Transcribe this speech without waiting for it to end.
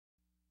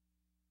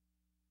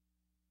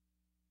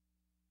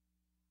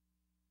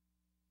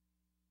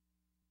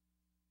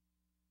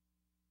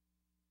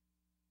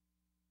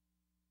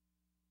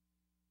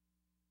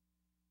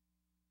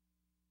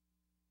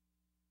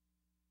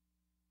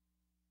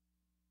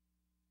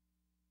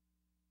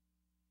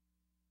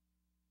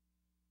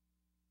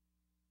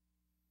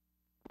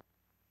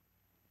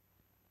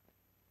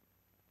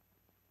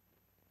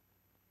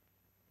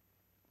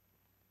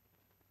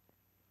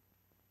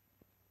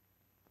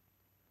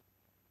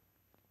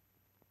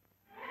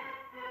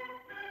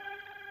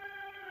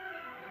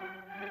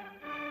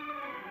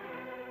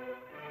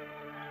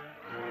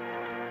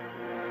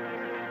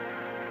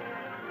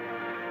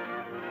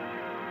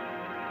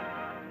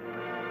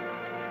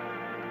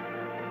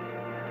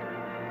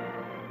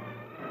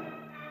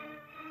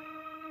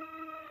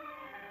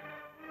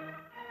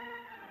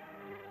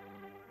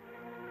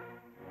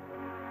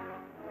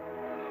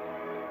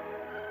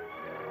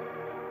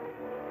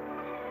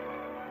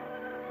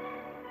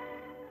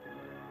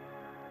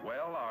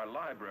our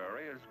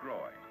library is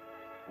growing.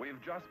 We've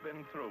just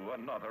been through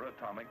another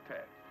atomic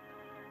test.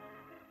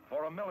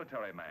 For a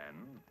military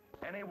man,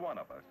 any one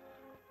of us,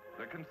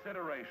 the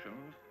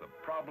considerations, the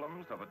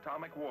problems of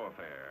atomic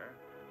warfare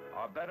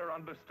are better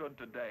understood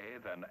today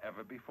than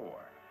ever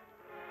before.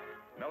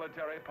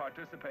 Military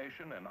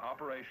participation in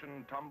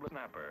Operation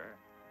Tumbler-Snapper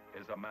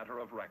is a matter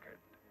of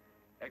record.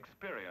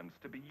 Experience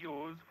to be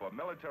used for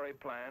military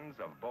plans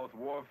of both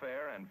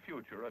warfare and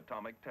future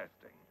atomic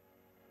testing.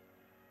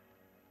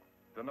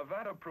 The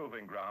Nevada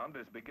Proving Ground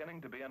is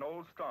beginning to be an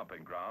old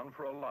stomping ground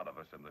for a lot of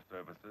us in the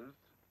services.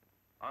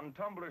 On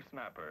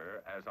Tumbler-Snapper,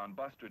 as on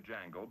Buster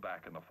Jangle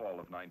back in the fall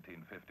of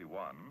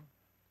 1951,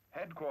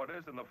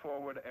 headquarters in the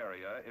forward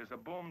area is a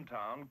boom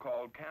town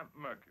called Camp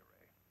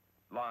Mercury,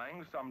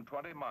 lying some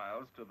 20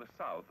 miles to the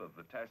south of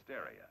the test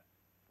area.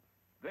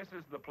 This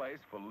is the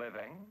place for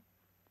living,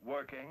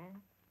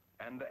 working,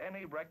 and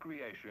any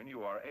recreation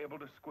you are able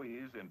to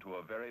squeeze into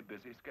a very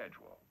busy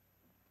schedule.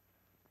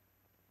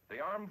 The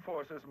Armed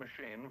Forces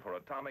machine for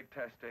atomic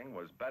testing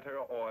was better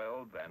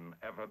oiled than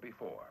ever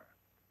before.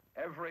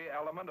 Every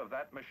element of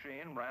that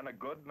machine ran a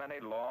good many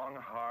long,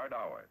 hard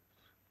hours,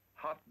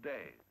 hot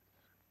days,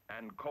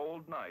 and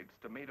cold nights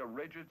to meet a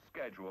rigid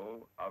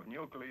schedule of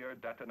nuclear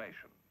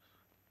detonations.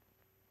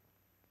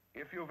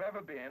 If you've ever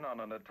been on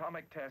an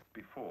atomic test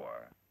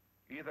before,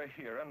 either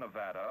here in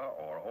Nevada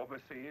or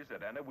overseas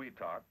at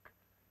Eniwetok,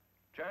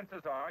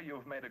 chances are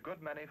you've made a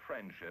good many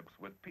friendships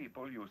with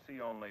people you see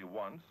only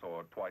once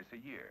or twice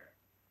a year.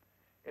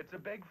 It's a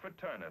big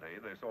fraternity,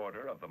 this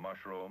Order of the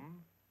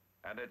Mushroom,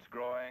 and it's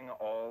growing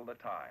all the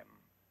time,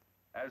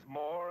 as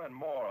more and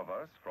more of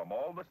us from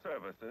all the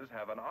services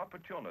have an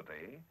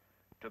opportunity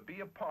to be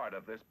a part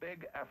of this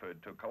big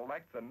effort to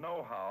collect the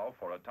know-how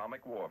for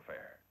atomic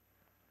warfare.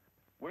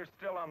 We're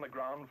still on the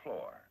ground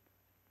floor,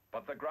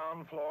 but the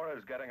ground floor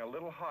is getting a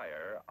little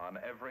higher on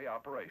every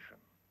operation.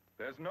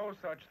 There's no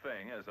such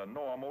thing as a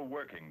normal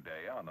working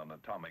day on an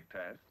atomic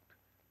test.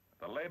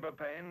 The labor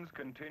pains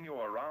continue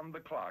around the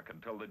clock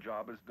until the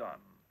job is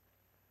done.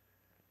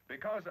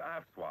 Because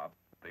AFSWAP,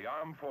 the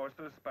Armed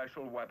Forces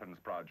Special Weapons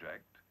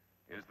Project,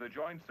 is the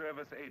joint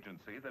service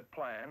agency that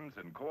plans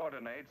and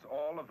coordinates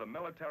all of the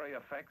military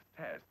effects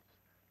tests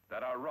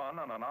that are run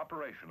on an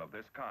operation of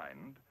this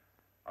kind,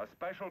 a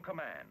special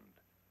command,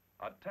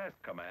 a test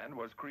command,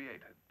 was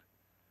created.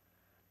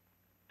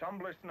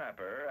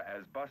 Tumbler-Snapper,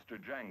 as Buster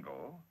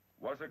Jangle,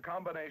 was a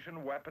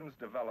combination weapons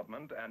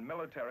development and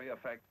military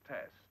effect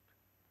test.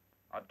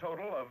 A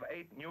total of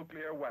 8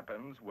 nuclear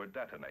weapons were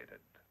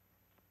detonated.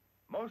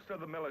 Most of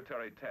the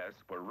military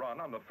tests were run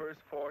on the first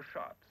 4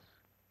 shots,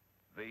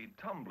 the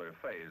tumbler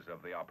phase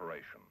of the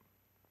operation,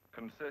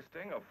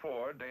 consisting of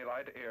 4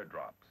 daylight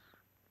airdrops.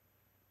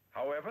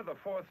 However, the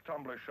 4th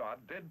tumbler shot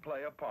did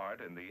play a part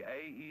in the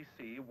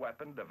AEC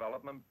weapon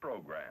development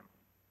program.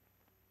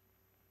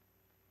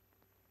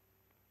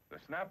 The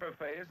snapper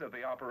phase of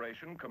the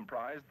operation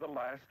comprised the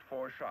last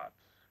 4 shots.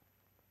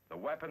 The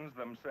weapons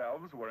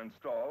themselves were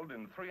installed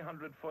in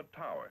 300-foot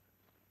towers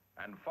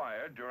and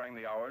fired during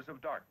the hours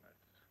of darkness.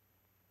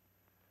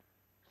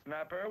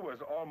 Snapper was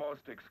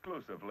almost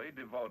exclusively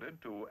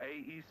devoted to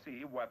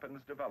AEC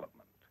weapons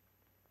development.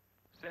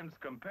 Since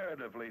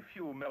comparatively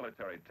few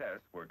military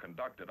tests were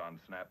conducted on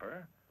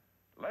Snapper,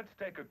 let's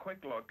take a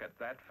quick look at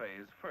that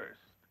phase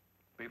first,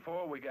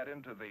 before we get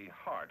into the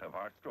heart of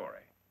our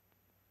story.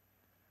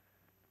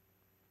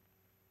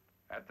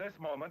 At this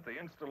moment, the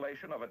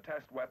installation of a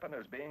test weapon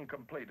is being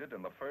completed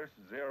in the first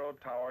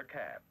zero-tower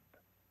cab.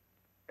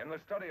 In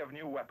the study of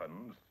new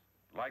weapons,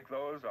 like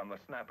those on the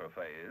snapper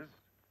phase,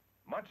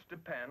 much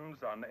depends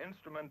on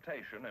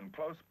instrumentation in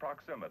close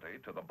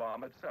proximity to the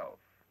bomb itself.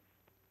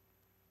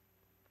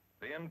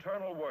 The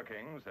internal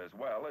workings, as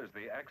well as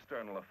the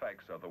external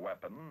effects of the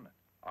weapon,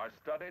 are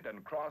studied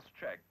and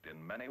cross-checked in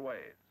many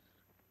ways.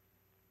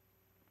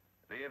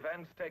 The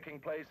events taking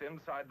place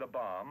inside the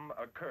bomb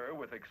occur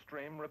with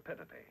extreme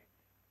rapidity,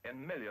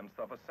 in millionths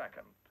of a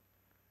second.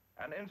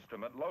 An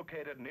instrument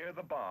located near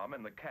the bomb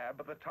in the cab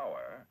of the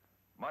tower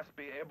must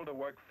be able to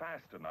work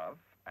fast enough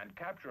and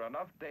capture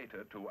enough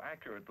data to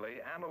accurately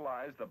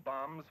analyze the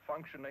bomb's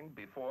functioning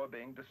before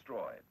being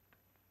destroyed.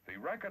 The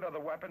record of the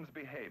weapon's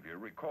behavior,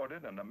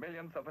 recorded in a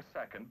millionth of a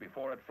second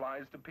before it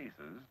flies to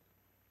pieces,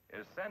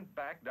 is sent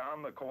back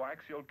down the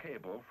coaxial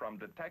cable from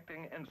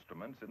detecting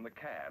instruments in the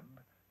cab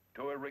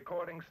to a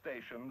recording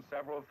station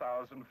several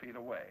thousand feet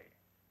away.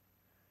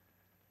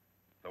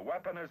 The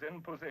weapon is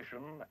in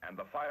position and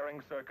the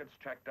firing circuits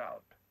checked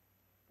out,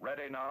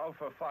 ready now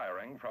for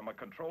firing from a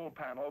control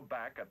panel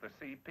back at the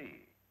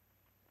CP.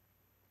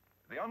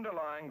 The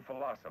underlying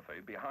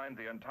philosophy behind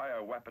the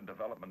entire weapon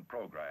development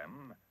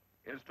program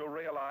is to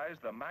realize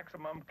the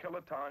maximum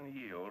kiloton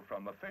yield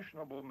from the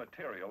fissionable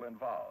material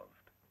involved.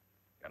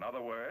 In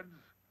other words,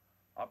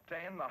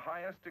 obtain the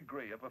highest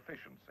degree of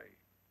efficiency.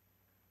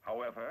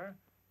 However,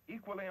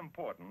 equally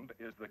important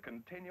is the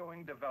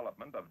continuing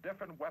development of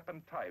different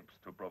weapon types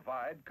to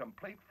provide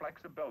complete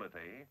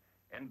flexibility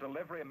in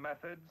delivery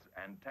methods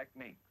and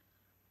techniques.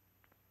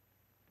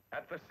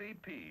 At the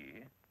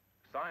CP,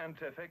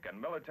 Scientific and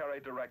military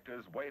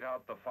directors wait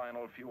out the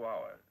final few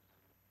hours.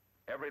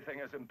 Everything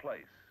is in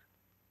place.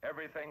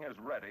 Everything is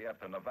ready at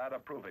the Nevada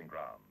Proving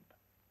Ground.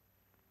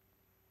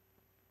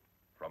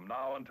 From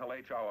now until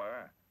H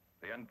hour,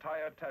 the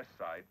entire test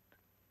site,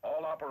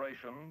 all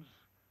operations,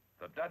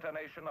 the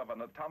detonation of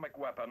an atomic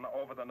weapon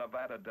over the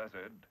Nevada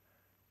desert,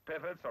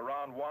 pivots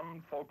around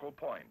one focal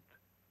point,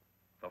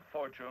 the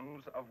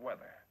fortunes of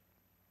weather.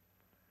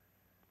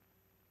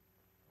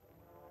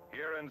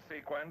 Here in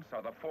sequence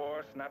are the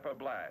 4 Snapper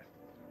blasts,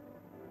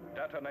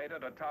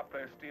 detonated atop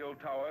their steel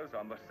towers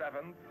on the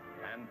 7th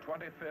and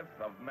 25th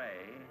of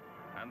May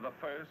and the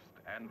 1st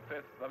and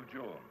 5th of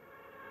June.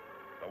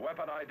 The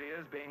weapon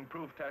ideas being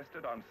proof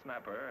tested on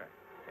Snapper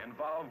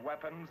involve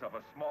weapons of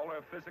a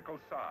smaller physical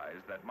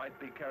size that might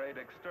be carried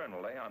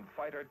externally on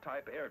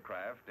fighter-type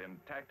aircraft in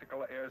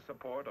tactical air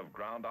support of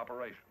ground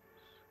operations.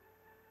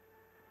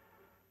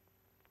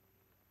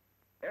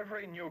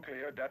 Every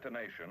nuclear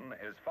detonation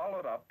is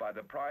followed up by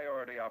the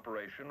priority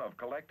operation of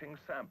collecting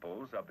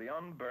samples of the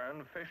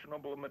unburned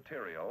fissionable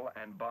material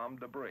and bomb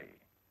debris.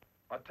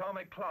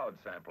 Atomic cloud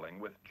sampling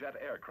with jet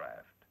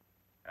aircraft,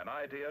 an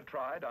idea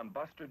tried on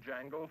Buster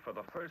Jangle for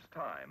the first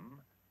time,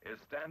 is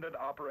standard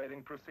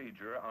operating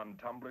procedure on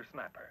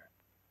Tumbler-Snapper.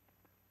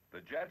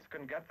 The jets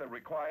can get the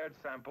required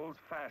samples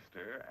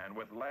faster and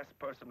with less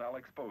personnel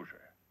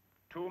exposure.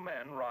 2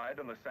 men ride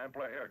in the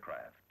sampler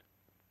aircraft,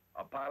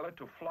 a pilot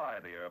to fly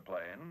the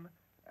airplane,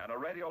 and a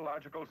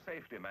radiological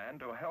safety man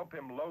to help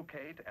him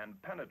locate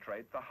and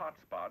penetrate the hot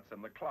spots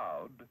in the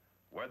cloud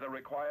where the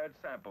required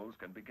samples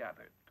can be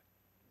gathered.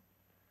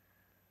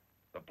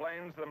 The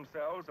planes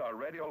themselves are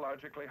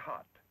radiologically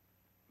hot,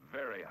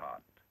 very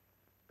hot,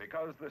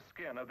 because the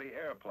skin of the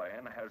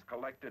airplane has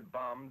collected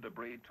bomb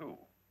debris too.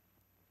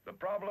 The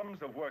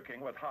problems of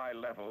working with high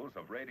levels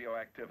of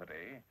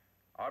radioactivity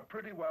are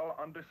pretty well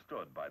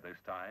understood by this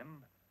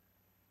time.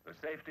 The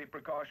safety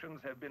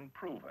precautions have been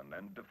proven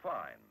and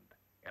defined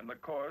in the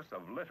course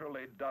of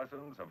literally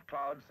dozens of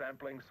cloud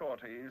sampling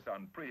sorties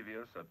on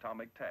previous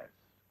atomic tests.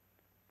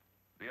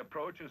 The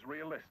approach is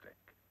realistic.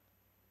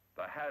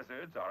 The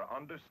hazards are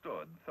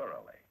understood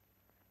thoroughly.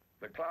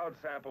 The cloud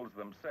samples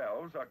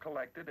themselves are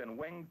collected in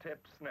wingtip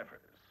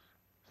sniffers,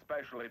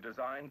 specially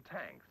designed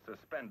tanks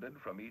suspended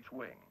from each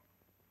wing.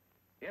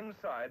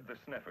 Inside the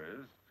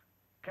sniffers,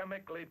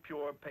 chemically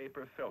pure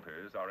paper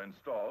filters are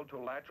installed to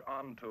latch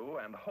onto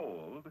and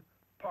hold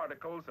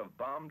particles of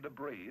bomb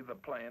debris the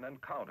plane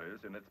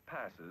encounters in its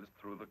passes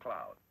through the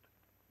cloud.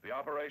 The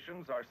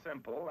operations are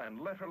simple and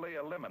literally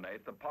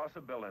eliminate the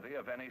possibility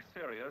of any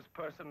serious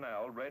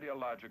personnel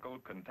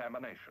radiological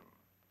contamination.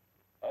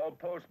 All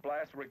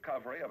post-blast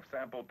recovery of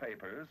sample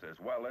papers, as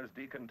well as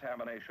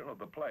decontamination of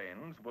the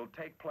planes, will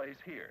take place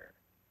here,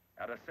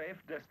 at a safe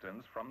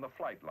distance from the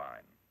flight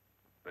line.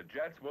 The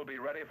jets will be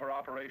ready for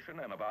operation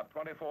in about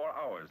 24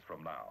 hours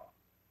from now.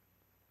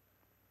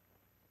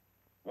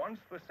 Once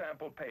the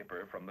sample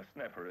paper from the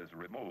sniffer is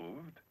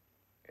removed,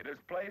 it is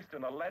placed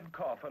in a lead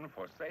coffin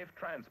for safe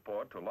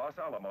transport to Los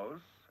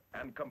Alamos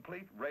and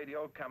complete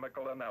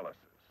radiochemical analysis.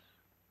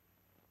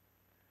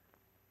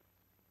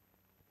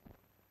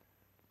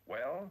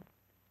 Well,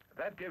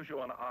 that gives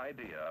you an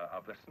idea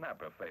of the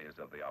snapper phase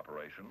of the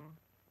operation,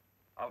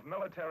 of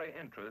military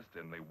interest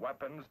in the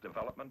weapons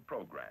development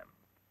program.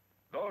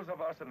 Those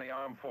of us in the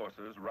armed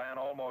forces ran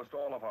almost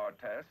all of our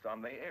tests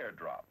on the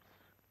airdrops,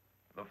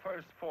 the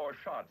first 4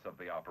 shots of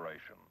the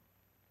operation,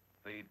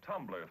 the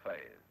tumbler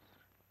phase.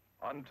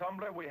 On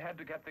Tumbler, we had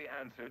to get the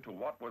answer to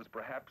what was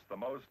perhaps the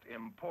most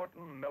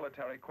important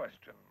military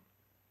question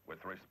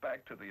with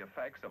respect to the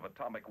effects of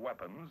atomic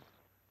weapons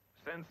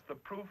since the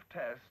proof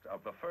test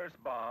of the first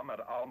bomb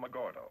at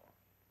Alamogordo.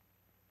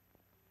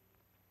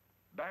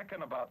 Back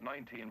in about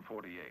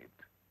 1948,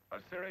 a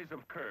series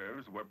of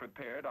curves were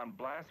prepared on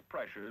blast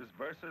pressures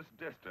versus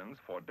distance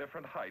for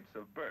different heights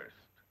of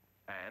burst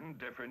and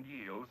different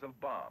yields of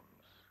bombs.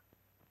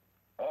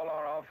 All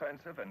our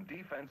offensive and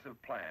defensive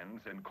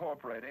plans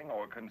incorporating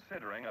or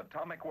considering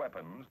atomic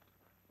weapons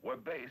were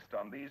based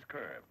on these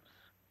curves.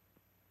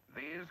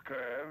 These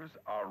curves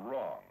are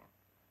wrong.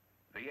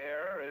 The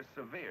error is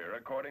severe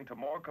according to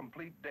more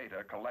complete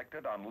data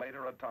collected on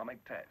later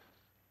atomic tests.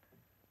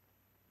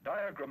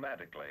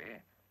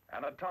 Diagrammatically,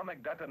 an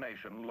atomic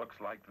detonation looks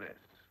like this.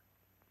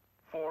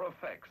 4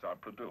 effects are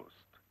produced: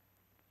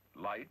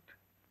 light,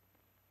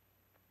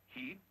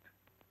 heat,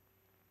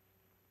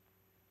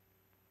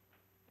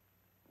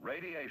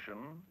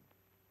 radiation,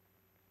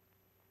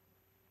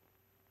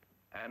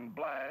 and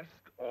blast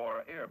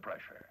or air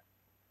pressure.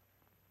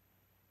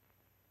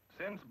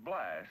 Since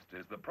blast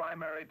is the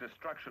primary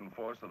destruction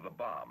force of the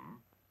bomb,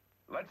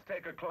 let's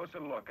take a closer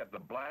look at the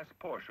blast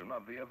portion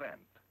of the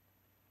event.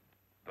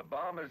 The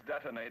bomb is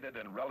detonated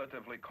in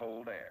relatively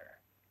cold air.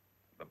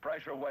 The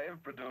pressure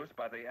wave produced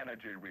by the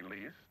energy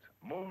released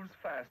moves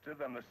faster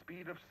than the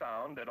speed of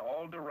sound in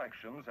all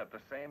directions at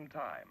the same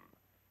time,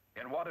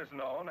 in what is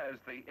known as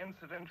the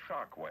incident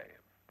shock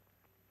wave.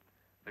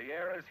 The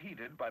air is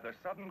heated by the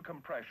sudden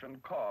compression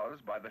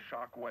caused by the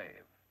shock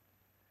wave.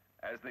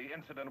 As the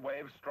incident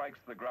wave strikes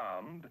the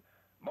ground,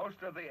 most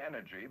of the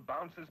energy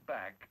bounces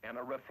back in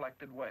a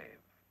reflected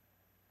wave.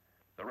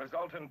 The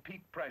resultant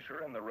peak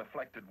pressure in the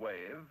reflected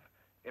wave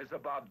is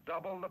about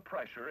double the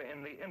pressure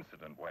in the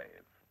incident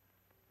wave,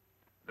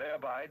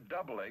 thereby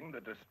doubling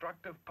the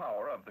destructive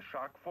power of the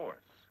shock force,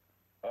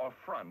 or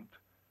front,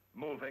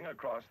 moving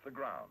across the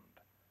ground.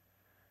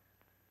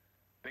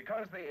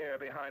 Because the air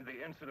behind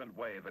the incident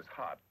wave is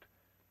hot,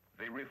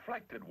 the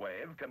reflected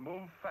wave can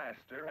move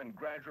faster and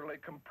gradually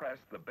compress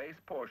the base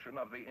portion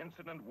of the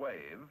incident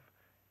wave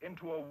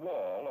into a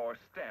wall or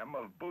stem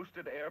of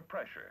boosted air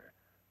pressure,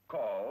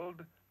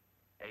 called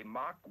a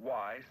Mach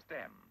Y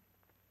stem.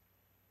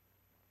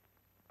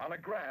 On a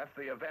graph,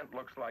 the event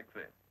looks like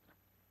this.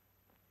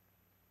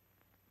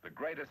 The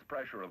greatest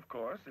pressure, of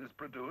course, is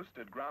produced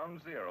at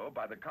ground zero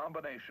by the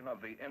combination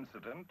of the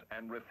incident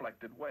and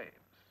reflected waves.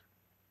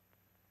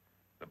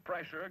 The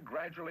pressure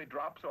gradually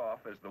drops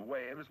off as the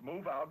waves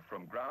move out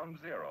from ground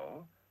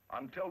zero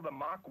until the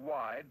Mach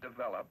Y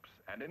develops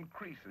and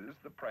increases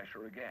the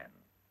pressure again.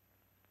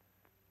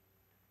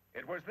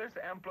 It was this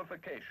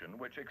amplification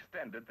which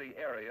extended the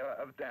area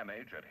of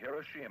damage at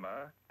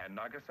Hiroshima and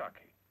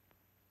Nagasaki.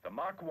 The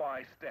Mach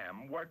Y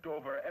stem worked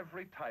over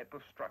every type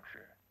of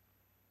structure: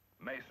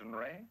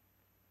 masonry,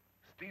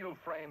 steel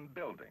frame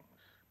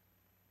buildings,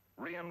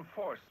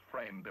 reinforced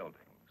frame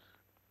buildings.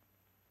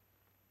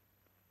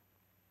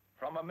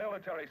 From a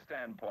military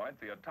standpoint,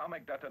 the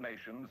atomic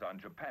detonations on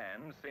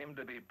Japan seemed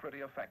to be pretty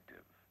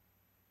effective.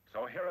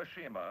 So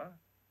Hiroshima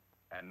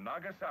and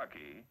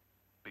Nagasaki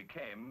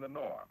became the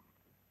norm,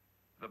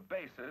 the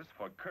basis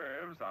for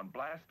curves on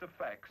blast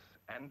effects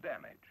and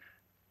damage.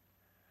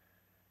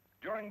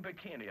 During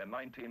Bikini in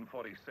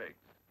 1946,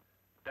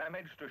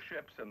 damage to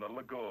ships in the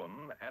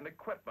lagoon and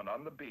equipment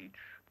on the beach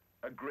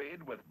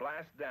agreed with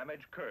blast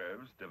damage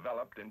curves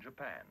developed in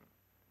Japan.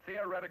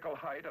 Theoretical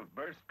height of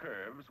burst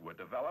curves were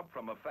developed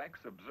from effects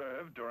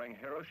observed during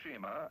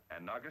Hiroshima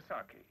and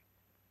Nagasaki,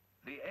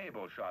 the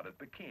Able shot at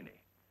Bikini,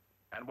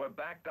 and were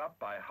backed up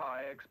by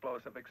high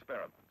explosive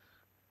experiments.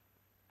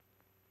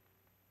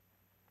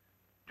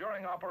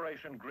 During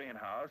Operation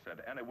Greenhouse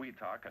at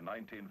Eniwetok in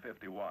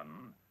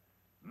 1951,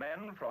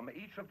 men from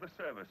each of the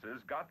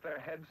services got their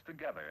heads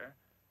together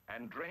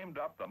and dreamed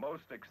up the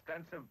most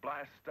extensive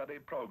blast study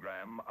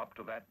program up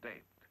to that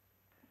date.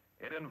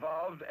 It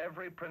involved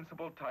every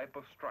principal type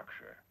of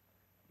structure,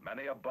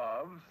 many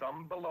above,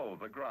 some below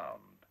the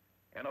ground,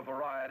 in a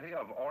variety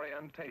of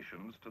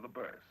orientations to the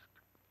burst.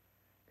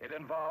 It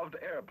involved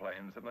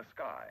airplanes in the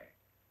sky,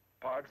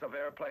 parts of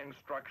airplane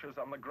structures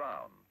on the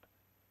ground,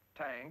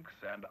 tanks,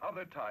 and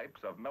other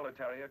types of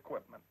military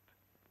equipment.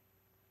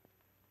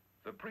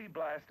 The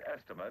pre-blast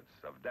estimates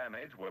of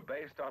damage were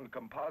based on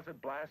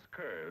composite blast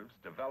curves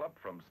developed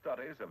from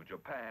studies of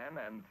Japan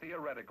and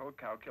theoretical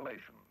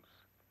calculations.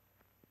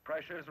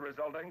 Pressures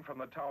resulting from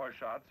the tower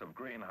shots of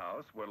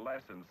Greenhouse were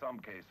less in some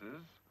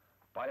cases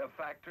by a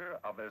factor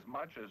of as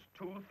much as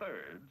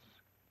 2/3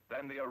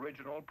 than the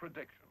original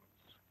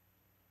predictions.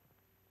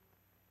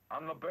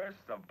 On the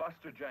bursts of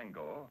Buster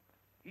Jangle,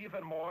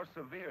 even more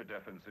severe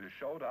differences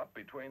showed up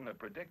between the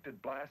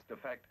predicted blast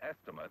effect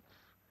estimates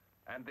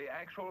and the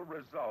actual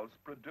results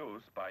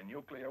produced by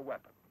nuclear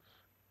weapons.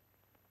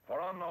 For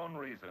unknown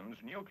reasons,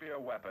 nuclear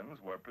weapons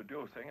were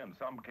producing, in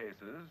some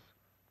cases,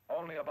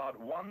 only about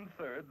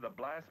 1/3 the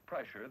blast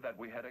pressure that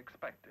we had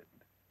expected.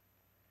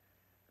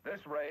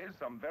 This raised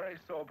some very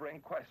sobering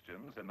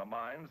questions in the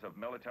minds of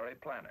military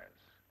planners.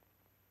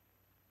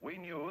 We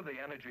knew the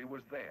energy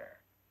was there,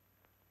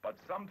 but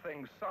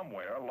something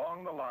somewhere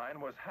along the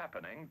line was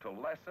happening to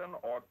lessen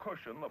or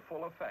cushion the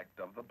full effect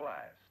of the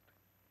blast.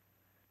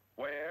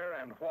 Where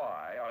and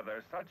why are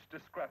there such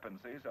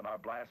discrepancies in our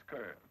blast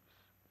curves?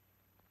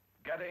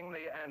 Getting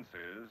the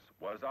answers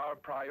was our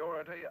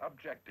priority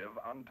objective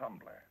on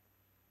Tumbler.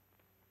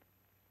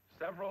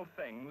 Several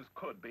things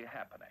could be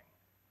happening.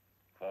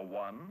 For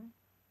one,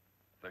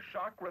 the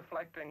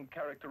shock-reflecting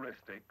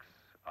characteristics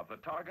of the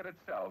target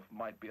itself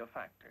might be a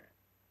factor.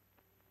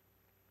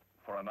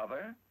 For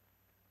another,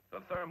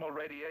 the thermal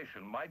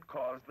radiation might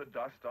cause the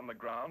dust on the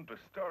ground to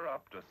stir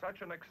up to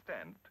such an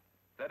extent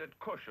that it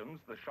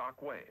cushions the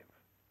shock wave.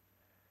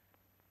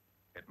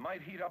 It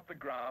might heat up the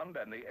ground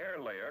and the air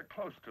layer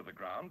close to the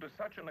ground to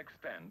such an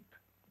extent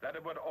that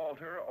it would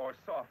alter or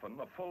soften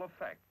the full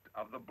effect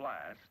of the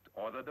blast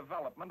or the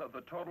development of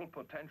the total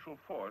potential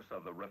force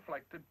of the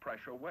reflected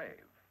pressure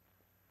wave.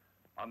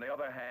 On the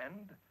other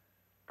hand,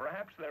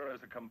 perhaps there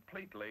is a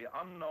completely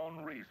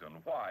unknown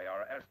reason why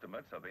our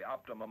estimates of the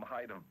optimum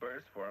height of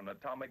burst for an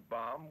atomic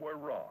bomb were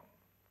wrong.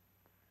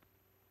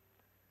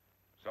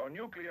 So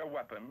nuclear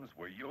weapons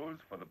were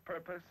used for the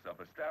purpose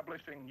of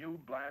establishing new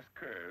blast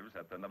curves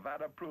at the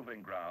Nevada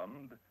Proving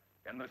Ground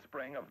in the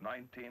spring of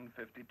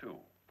 1952.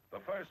 The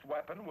first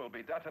weapon will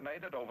be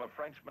detonated over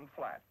Frenchman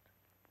Flat,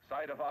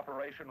 site of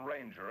Operation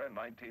Ranger in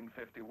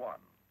 1951.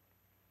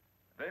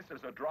 This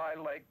is a dry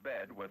lake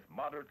bed with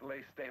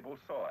moderately stable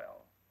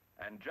soil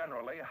and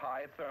generally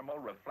high thermal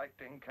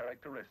reflecting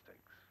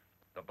characteristics.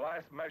 The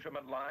blast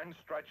measurement line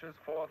stretches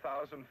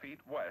 4,000 feet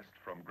west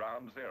from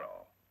ground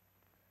zero.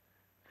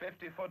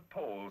 50-foot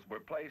poles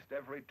were placed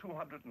every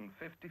 250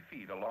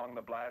 feet along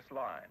the blast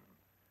line,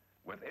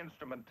 with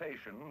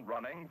instrumentation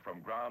running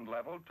from ground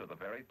level to the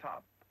very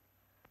top,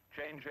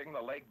 changing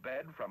the lake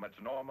bed from its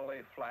normally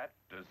flat,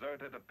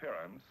 deserted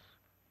appearance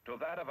to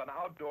that of an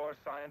outdoor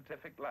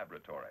scientific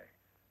laboratory,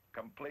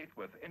 complete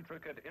with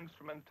intricate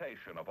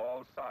instrumentation of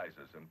all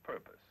sizes and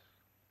purpose.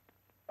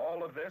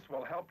 All of this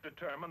will help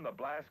determine the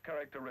blast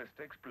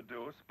characteristics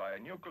produced by a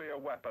nuclear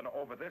weapon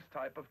over this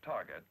type of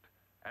target,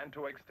 and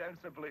to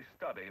extensively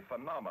study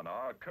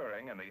phenomena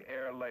occurring in the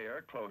air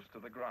layer close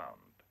to the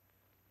ground.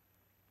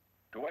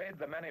 To aid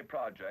the many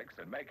projects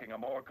in making a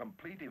more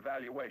complete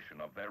evaluation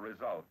of their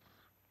results,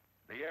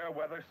 the Air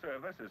Weather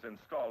Service is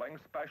installing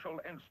special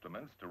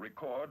instruments to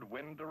record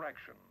wind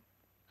direction,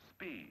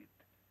 speed,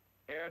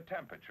 air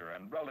temperature,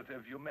 and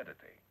relative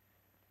humidity.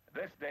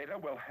 This data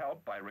will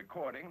help by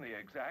recording the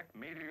exact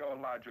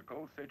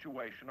meteorological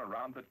situation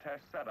around the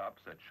test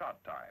setups at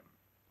shot time.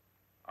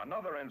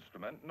 Another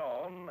instrument,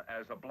 known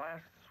as a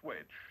blast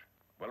switch,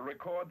 will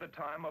record the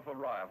time of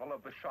arrival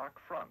of the shock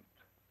front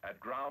at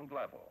ground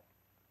level,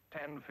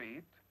 10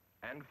 feet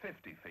and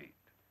 50 feet.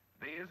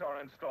 These are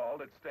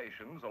installed at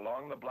stations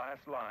along the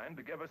blast line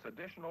to give us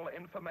additional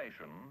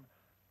information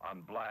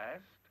on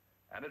blast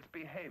and its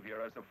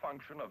behavior as a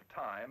function of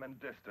time and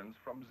distance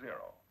from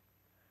zero.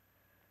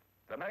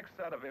 The next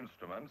set of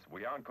instruments,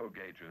 Wianco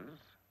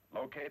gauges,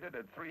 located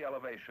at 3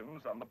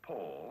 elevations on the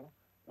pole,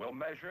 will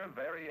measure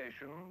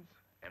variations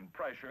in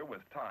pressure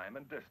with time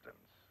and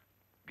distance.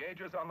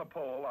 Gauges on the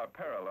pole are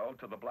parallel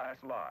to the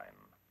blast line,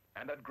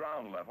 and at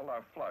ground level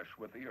are flush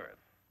with the earth.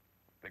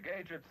 The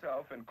gauge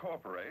itself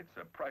incorporates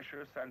a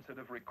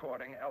pressure-sensitive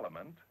recording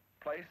element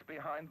placed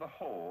behind the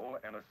hole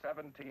in a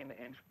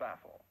 17-inch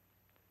baffle.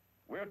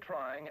 We're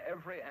trying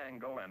every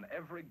angle and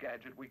every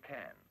gadget we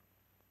can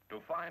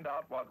to find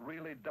out what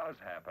really does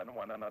happen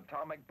when an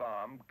atomic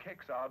bomb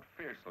kicks out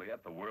fiercely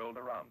at the world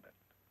around it.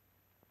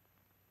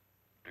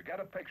 To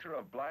get a picture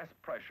of blast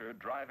pressure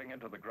driving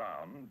into the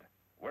ground,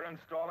 we're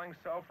installing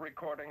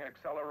self-recording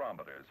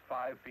accelerometers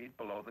 5 feet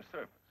below the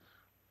surface.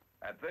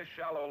 At this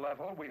shallow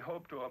level, we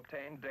hope to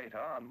obtain data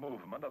on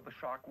movement of the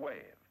shock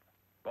wave,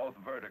 both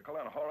vertical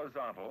and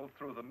horizontal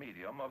through the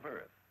medium of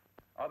Earth.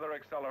 Other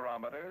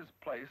accelerometers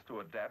placed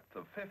to a depth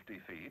of 50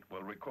 feet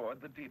will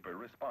record the deeper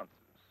responses.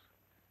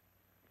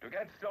 To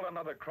get still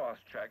another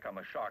cross-check on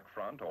the shock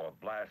front or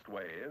blast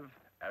wave,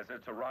 as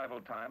its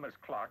arrival time is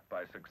clocked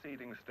by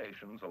succeeding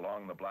stations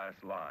along the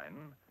blast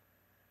line,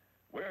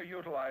 we're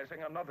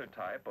utilizing another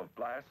type of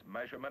blast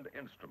measurement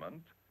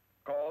instrument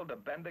called a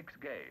Bendix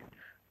gauge,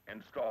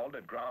 installed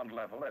at ground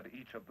level at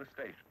each of the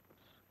stations.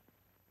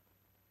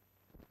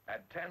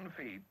 At 10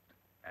 feet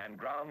and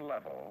ground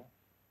level,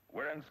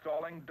 we're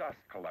installing dust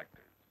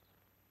collectors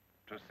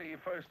to see,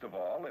 first of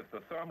all, if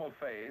the thermal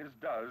phase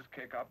does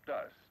kick up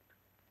dust,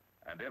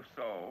 and if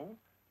so,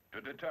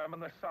 to determine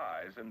the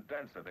size and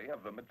density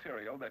of the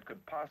material that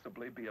could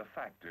possibly be a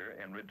factor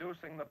in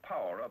reducing the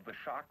power of the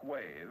shock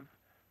wave,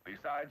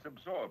 besides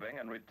absorbing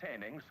and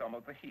retaining some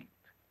of the heat.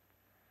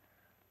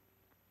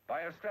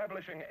 By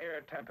establishing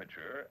air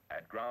temperature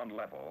at ground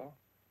level,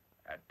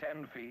 at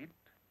 10 feet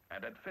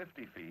and at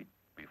 50 feet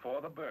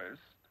before the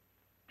burst,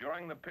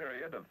 during the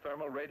period of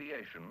thermal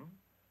radiation,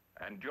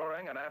 and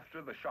during and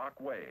after the shock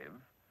wave,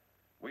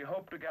 we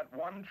hope to get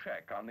one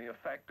check on the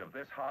effect of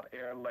this hot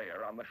air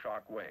layer on the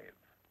shock wave.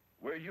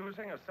 We're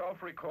using a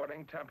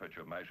self-recording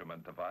temperature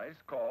measurement device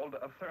called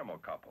a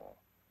thermocouple,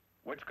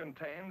 which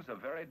contains a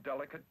very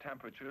delicate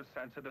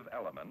temperature-sensitive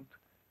element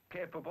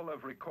capable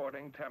of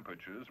recording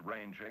temperatures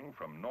ranging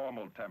from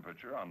normal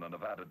temperature on the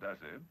Nevada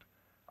desert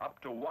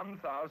up to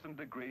 1,000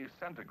 degrees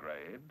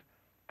centigrade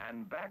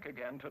and back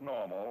again to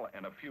normal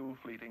in a few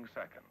fleeting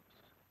seconds.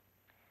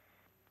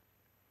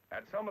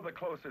 At some of the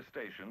closest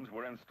stations,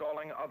 we're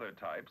installing other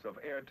types of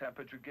air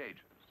temperature gauges,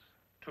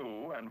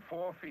 2 and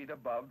 4 feet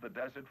above the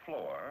desert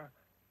floor,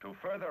 to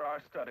further our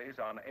studies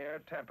on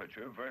air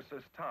temperature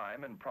versus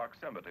time in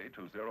proximity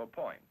to 0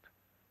 point.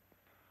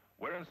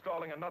 We're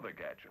installing another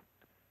gadget,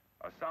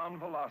 a sound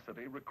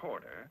velocity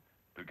recorder,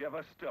 to give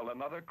us still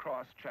another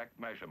cross-check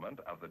measurement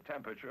of the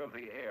temperature of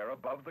the air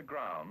above the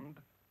ground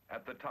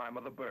at the time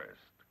of the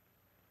burst,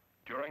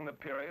 during the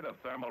period of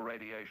thermal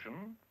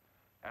radiation,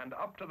 and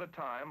up to the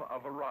time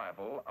of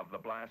arrival of the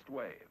blast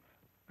wave.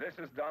 This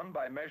is done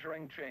by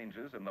measuring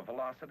changes in the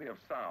velocity of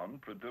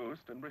sound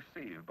produced and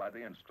received by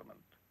the instrument.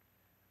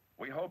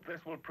 We hope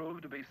this will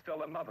prove to be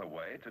still another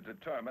way to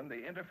determine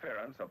the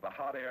interference of the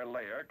hot air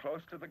layer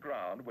close to the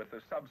ground with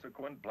the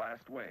subsequent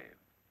blast wave.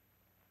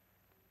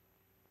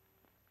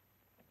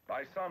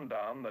 By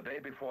sundown, the day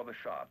before the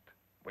shot,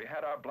 we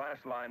had our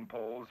blast line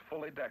poles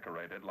fully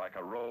decorated like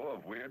a row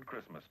of weird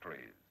Christmas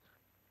trees.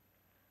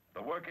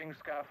 The working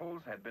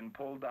scaffolds had been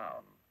pulled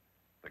down,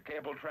 the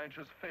cable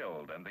trenches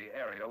filled, and the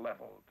area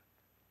leveled.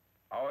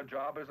 Our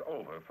job is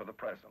over for the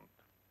present.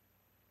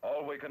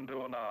 All we can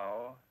do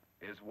now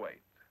is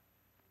wait.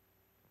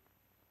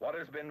 What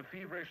has been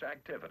feverish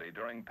activity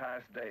during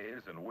past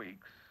days and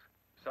weeks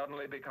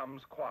suddenly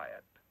becomes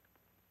quiet,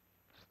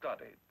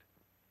 studied,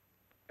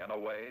 in a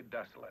way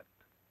desolate.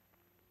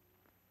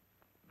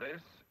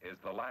 This is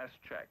the last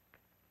check.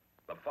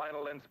 The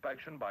final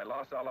inspection by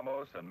Los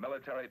Alamos and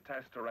military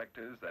test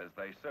directors as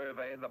they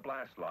survey the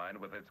blast line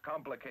with its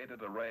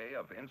complicated array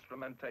of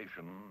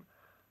instrumentation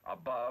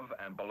above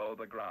and below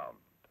the ground.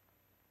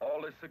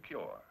 All is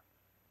secure.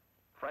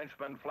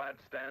 Frenchman Flat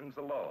stands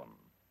alone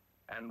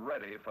and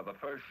ready for the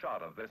first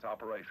shot of this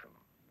operation.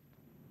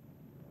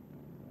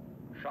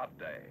 Shot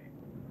day,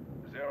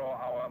 0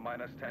 hour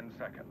minus 10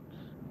 seconds.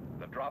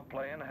 The drop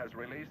plane has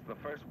released the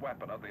first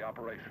weapon of the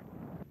operation.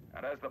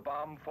 And as the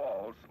bomb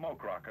falls,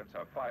 smoke rockets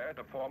are fired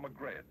to form a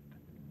grid.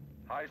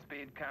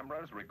 High-speed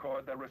cameras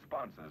record their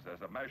responses as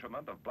a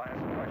measurement of blast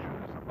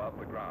pressures above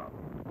the ground.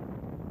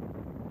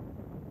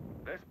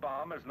 This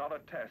bomb is not a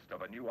test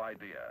of a new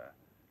idea,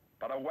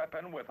 but a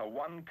weapon with a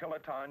 1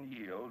 kiloton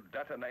yield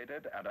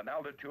detonated at an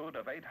altitude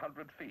of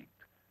 800 feet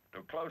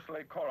to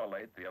closely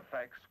correlate the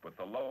effects with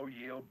the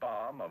low-yield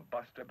bomb of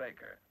Buster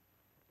Baker.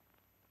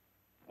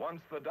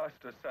 Once the dust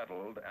is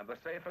settled and the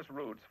safest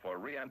routes for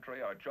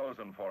re-entry are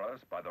chosen for us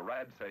by the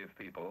RadSafe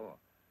people,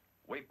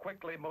 we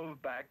quickly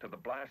move back to the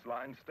blast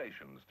line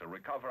stations to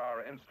recover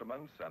our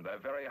instruments and their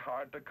very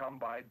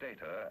hard-to-come-by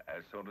data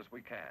as soon as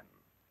we can.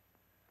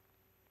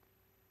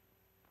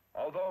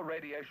 Although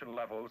radiation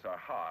levels are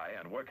high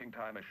and working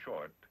time is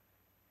short,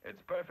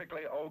 it's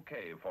perfectly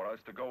okay for us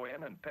to go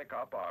in and pick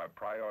up our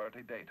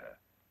priority data.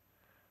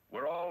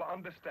 We're all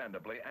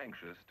understandably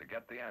anxious to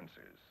get the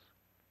answers,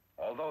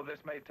 although this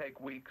may take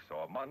weeks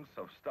or months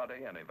of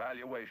study and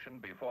evaluation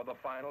before the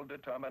final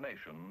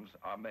determinations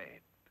are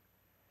made.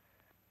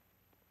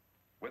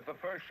 With the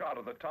first shot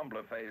of the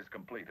tumbler phase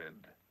completed,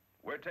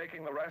 we're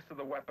taking the rest of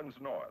the weapons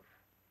north,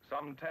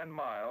 some 10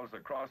 miles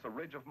across a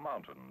ridge of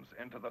mountains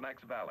into the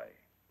next valley,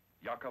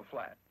 Yucca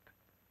Flat,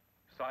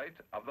 site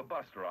of the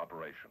Buster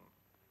operation,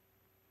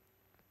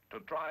 to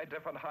try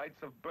different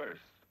heights of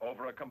bursts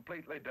over a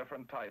completely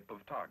different type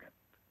of target.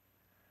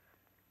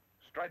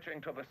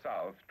 Stretching to the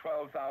south,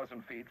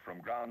 12,000 feet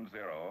from ground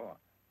zero,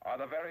 are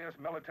the various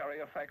military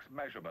effects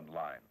measurement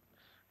lines.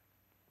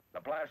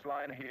 The blast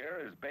line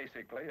here is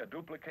basically a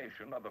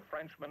duplication of the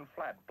Frenchman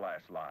Flat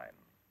blast line.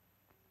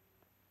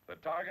 The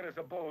target is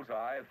a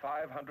bullseye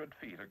 500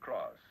 feet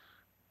across.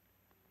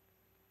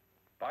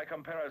 By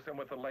comparison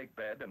with the lake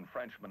bed in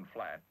Frenchman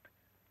Flat,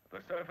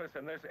 the surface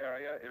in this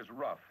area is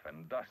rough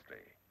and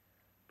dusty.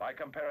 By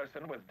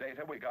comparison with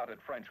data we got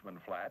at Frenchman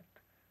Flat,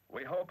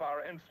 we hope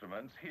our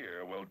instruments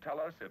here will tell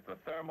us if the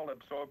thermal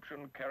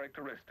absorption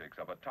characteristics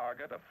of a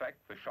target affect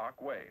the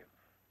shock wave.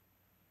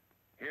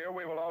 Here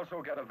we will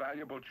also get a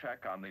valuable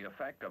check on the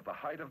effect of the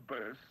height of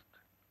burst,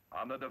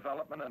 on the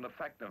development and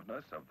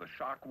effectiveness of the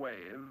shock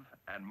wave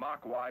and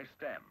Mach Y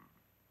stem.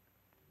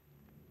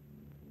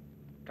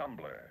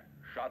 Tumbler,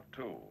 shot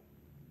 2,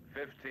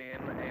 15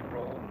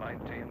 April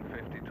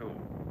 1952.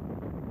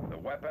 The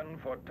weapon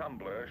for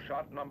Tumbler,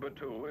 shot number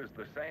 2, is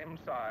the same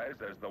size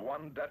as the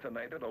one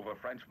detonated over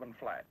Frenchman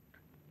Flat.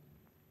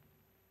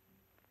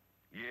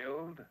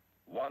 Yield,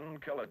 1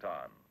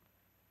 kiloton.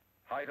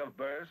 Height of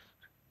burst,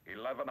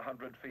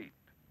 1,100 feet.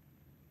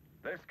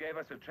 This gave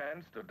us a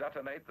chance to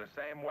detonate the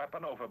same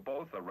weapon over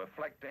both a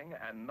reflecting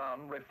and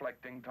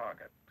non-reflecting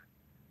target.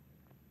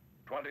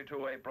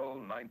 22 April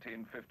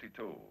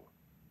 1952.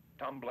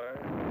 Tumbler,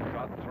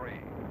 shot 3.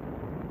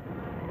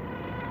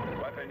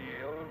 Weapon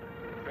yield,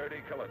 30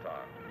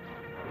 kilotons.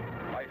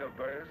 Height of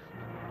burst,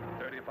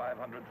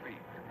 3,500 feet.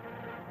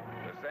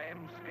 The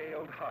same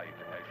scaled height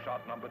as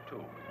shot number 2.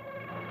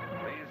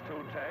 These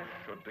two tests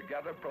should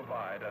together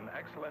provide an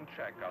excellent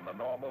check on the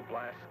normal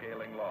blast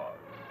scaling laws.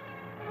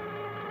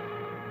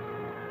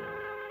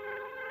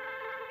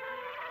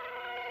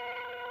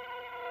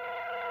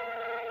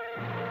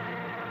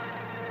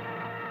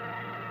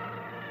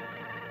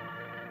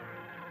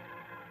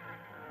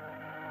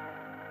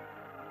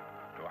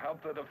 To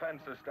help the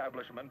defense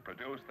establishment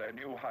produce their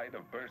new height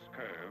of burst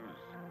curves,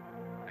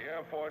 the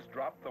Air Force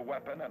dropped the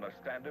weapon in a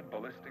standard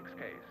ballistics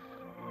case.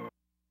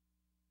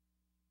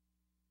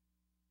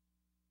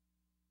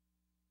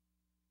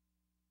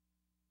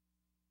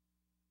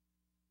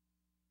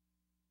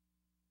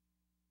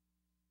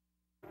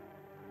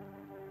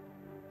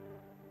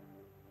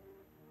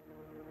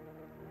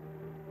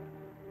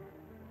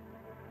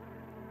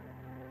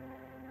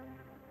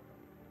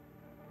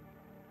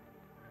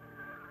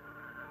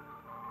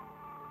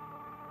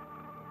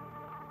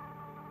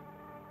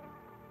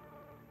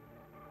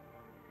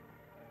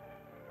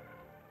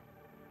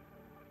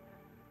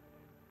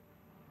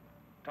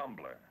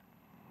 Tumbler,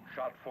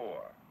 shot 4,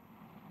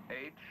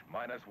 H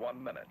minus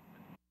 1 minute.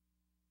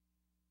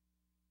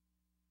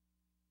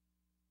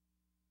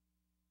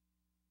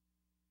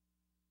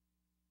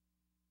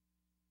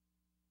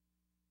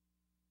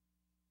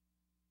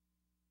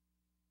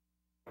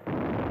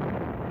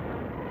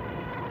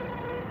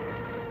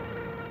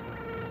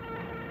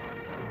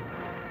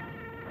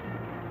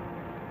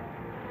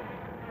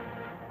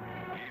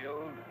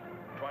 Yield,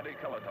 20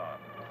 kilotons.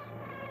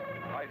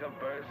 Height of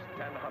burst,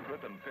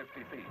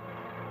 1,050 feet.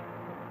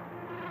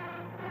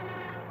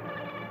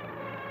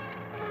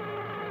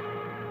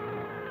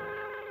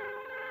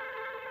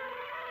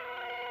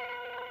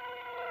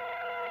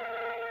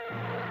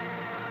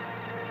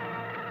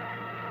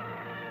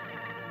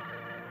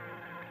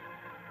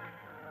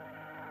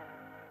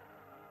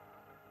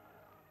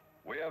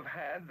 have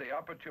had the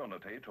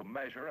opportunity to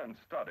measure and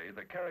study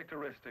the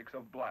characteristics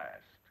of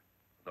blast,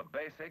 the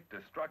basic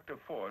destructive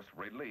force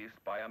released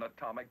by an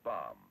atomic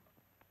bomb,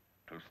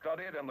 to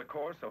study it in the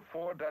course of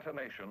 4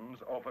 detonations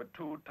over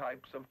 2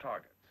 types of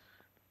targets,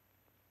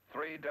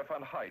 3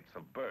 different heights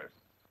of bursts,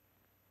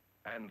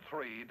 and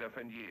 3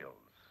 different yields.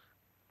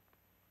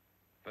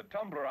 The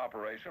Tumbler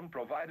operation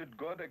provided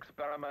good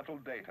experimental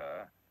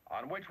data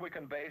on which we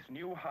can base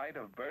new height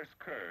of burst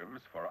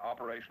curves for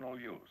operational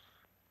use.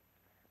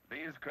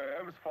 These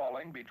curves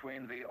falling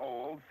between the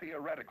old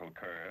theoretical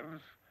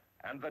curves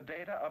and the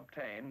data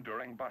obtained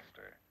during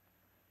Buster,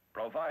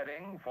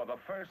 providing for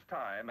the first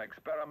time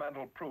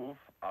experimental proof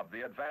of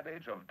the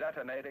advantage of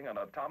detonating an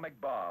atomic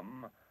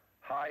bomb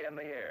high in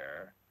the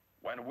air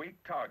when weak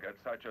targets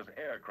such as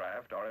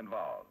aircraft are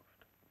involved.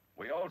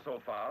 We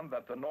also found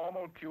that the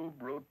normal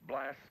cube root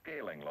blast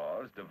scaling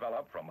laws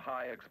developed from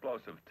high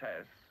explosive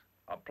tests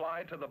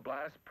apply to the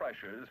blast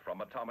pressures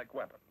from atomic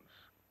weapons.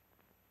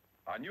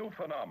 A new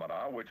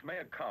phenomena which may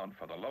account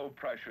for the low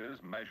pressures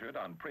measured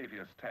on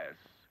previous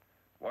tests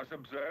was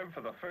observed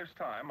for the first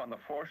time on the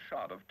 4th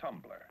shot of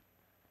Tumbler,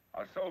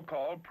 a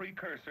so-called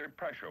precursor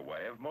pressure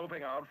wave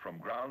moving out from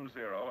ground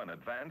zero in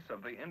advance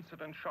of the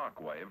incident shock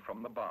wave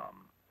from the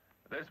bomb.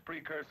 This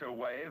precursor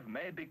wave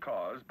may be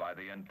caused by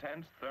the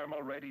intense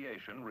thermal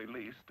radiation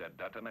released at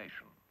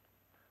detonation.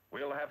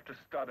 We'll have to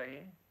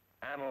study,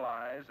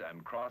 analyze,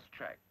 and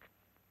cross-check,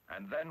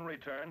 and then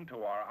return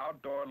to our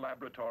outdoor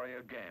laboratory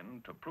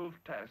again to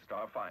proof-test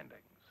our findings.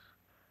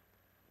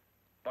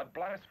 But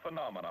blast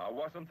phenomena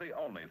wasn't the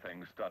only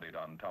thing studied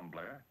on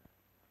Tumbler.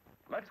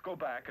 Let's go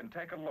back and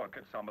take a look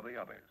at some of the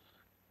others.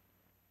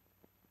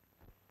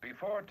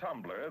 Before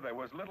Tumbler, there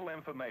was little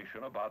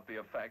information about the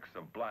effects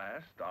of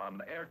blast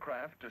on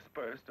aircraft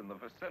dispersed in the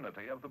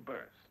vicinity of the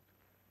burst.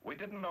 We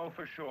didn't know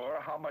for sure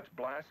how much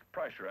blast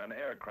pressure an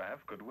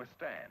aircraft could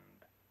withstand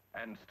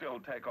and still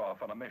take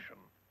off on a mission.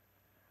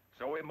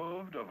 So we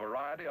moved a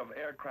variety of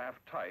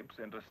aircraft types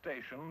into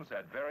stations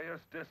at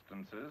various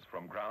distances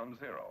from ground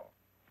zero.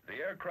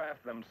 The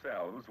aircraft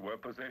themselves were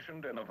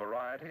positioned in a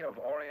variety of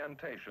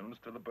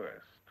orientations to the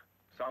burst.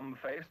 Some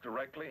faced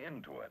directly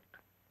into it,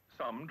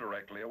 some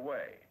directly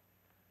away,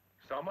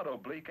 some at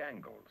oblique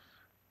angles,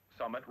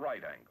 some at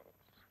right angles.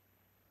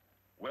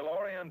 Will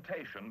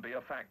orientation be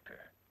a factor?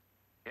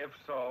 If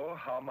so,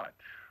 how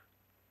much?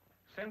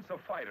 Since a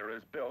fighter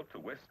is built to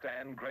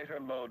withstand greater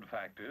load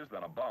factors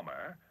than a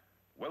bomber,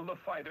 will the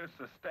fighter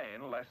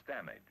sustain less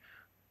damage?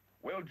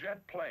 Will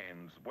jet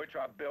planes, which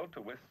are built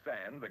to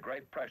withstand the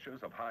great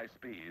pressures of high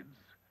speeds,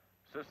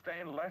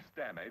 sustain less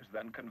damage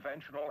than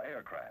conventional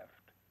aircraft?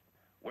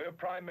 We're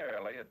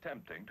primarily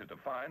attempting to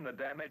define the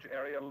damage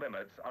area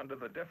limits under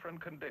the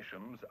different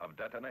conditions of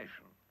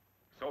detonation.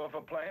 So if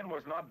a plane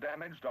was not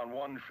damaged on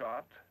one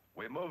shot,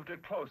 we moved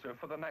it closer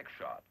for the next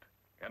shot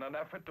in an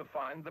effort to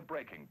find the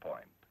breaking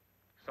point.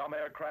 Some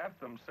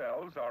aircraft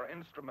themselves are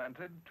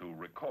instrumented to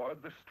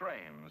record the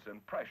strains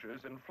and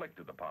pressures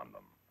inflicted upon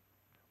them.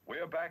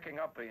 We're backing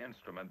up the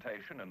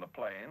instrumentation in the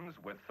planes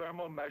with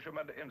thermal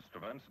measurement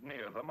instruments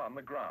near them on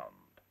the ground.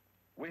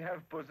 We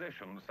have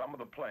positioned some of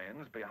the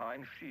planes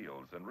behind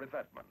shields and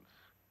revetments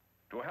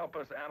to help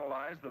us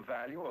analyze the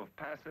value of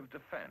passive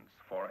defense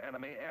for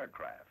enemy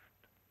aircraft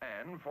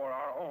and for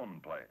our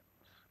own planes.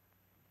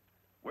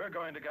 We're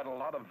going to get a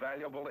lot of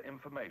valuable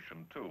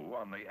information, too,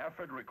 on the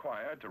effort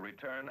required to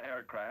return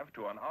aircraft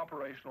to an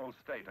operational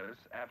status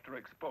after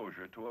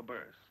exposure to a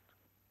burst.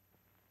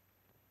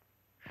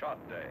 Shot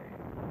day.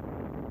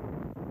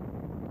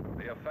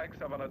 The effects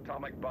of an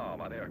atomic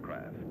bomb on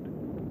aircraft.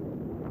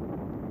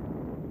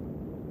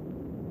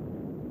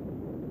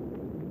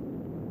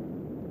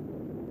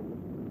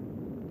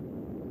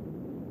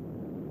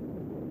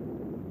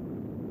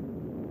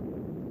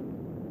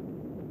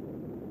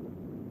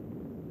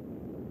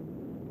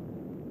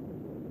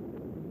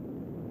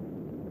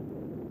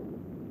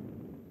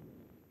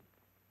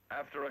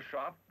 After a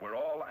shot, we're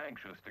all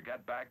anxious to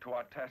get back to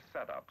our test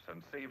setups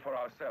and see for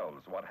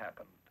ourselves what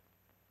happened.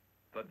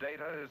 The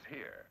data is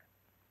here.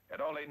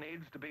 It only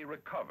needs to be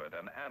recovered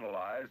and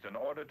analyzed in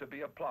order to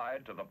be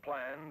applied to the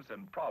plans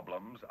and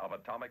problems of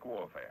atomic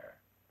warfare.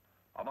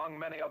 Among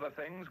many other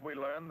things, we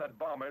learned that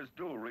bombers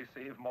do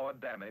receive more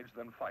damage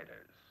than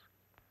fighters.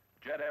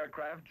 Jet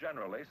aircraft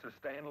generally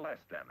sustain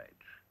less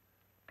damage.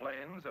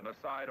 Planes in a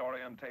side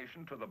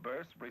orientation to the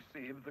burst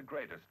receive the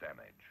greatest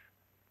damage.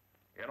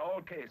 In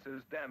all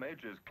cases,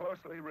 damage is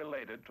closely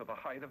related to the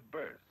height of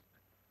burst,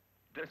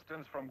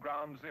 distance from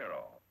ground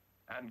zero,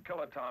 and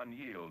kiloton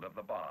yield of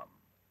the bomb.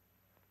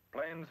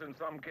 Planes in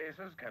some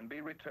cases can be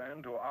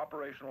returned to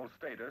operational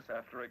status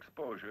after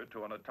exposure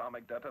to an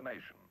atomic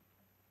detonation.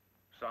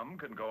 Some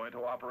can go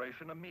into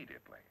operation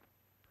immediately.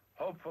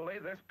 Hopefully,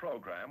 this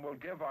program will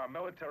give our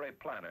military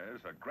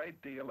planners a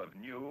great deal of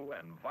new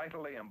and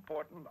vitally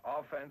important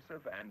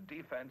offensive and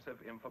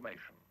defensive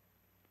information.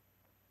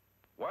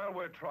 While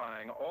we're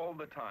trying all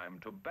the time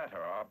to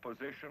better our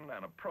position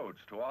and approach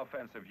to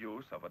offensive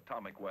use of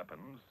atomic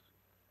weapons,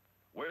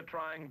 we're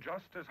trying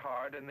just as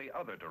hard in the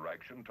other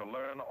direction to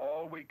learn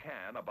all we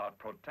can about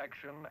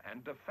protection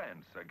and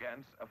defense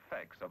against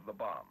effects of the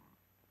bomb.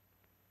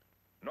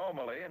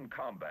 Normally in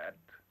combat,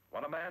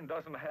 when a man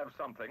doesn't have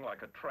something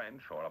like a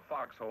trench or a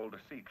foxhole to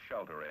seek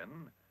shelter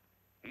in,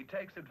 he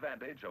takes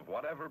advantage of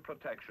whatever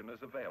protection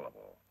is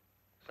available,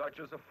 such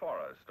as a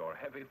forest or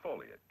heavy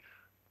foliage.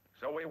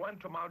 So we went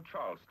to Mount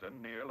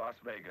Charleston near Las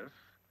Vegas,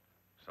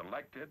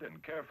 selected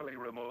and carefully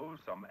removed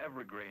some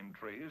evergreen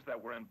trees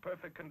that were in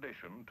perfect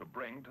condition to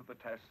bring to the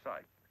test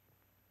site.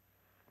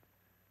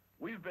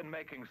 We've been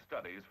making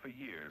studies for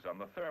years on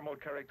the thermal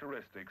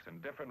characteristics in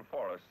different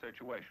forest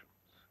situations.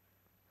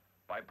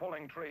 By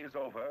pulling trees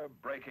over,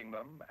 breaking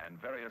them,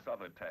 and various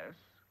other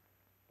tests,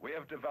 we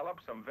have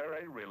developed some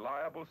very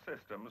reliable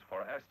systems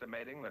for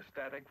estimating the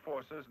static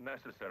forces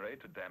necessary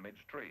to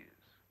damage trees.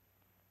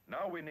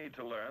 Now we need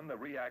to learn the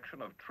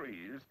reaction of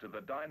trees to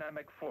the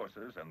dynamic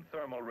forces and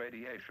thermal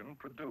radiation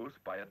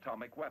produced by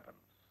atomic weapons.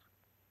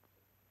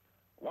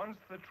 Once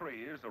the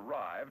trees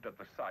arrived at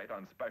the site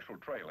on special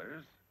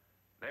trailers,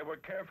 they were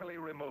carefully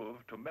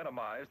removed to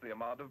minimize the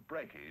amount of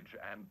breakage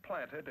and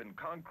planted in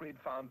concrete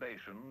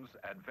foundations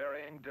at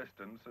varying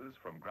distances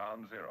from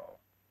ground zero.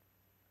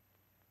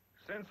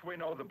 Since we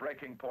know the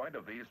breaking point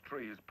of these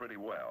trees pretty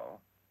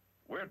well,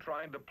 we're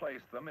trying to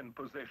place them in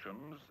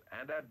positions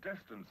and at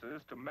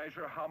distances to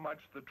measure how much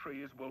the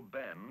trees will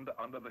bend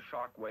under the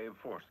shock wave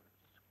forces.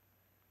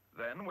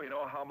 Then we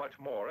know how much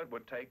more it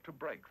would take to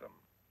break them.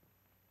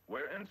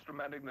 We're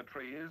instrumenting the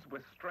trees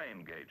with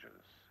strain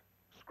gauges,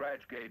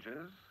 scratch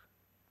gauges,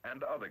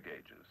 and other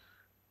gauges.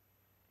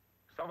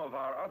 Some of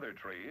our other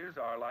trees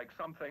are like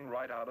something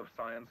right out of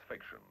science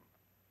fiction.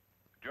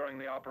 During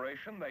the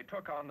operation, they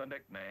took on the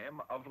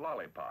nickname of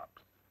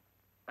lollipops.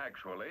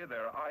 Actually,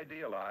 they're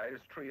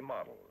idealized tree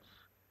models,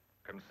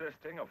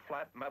 consisting of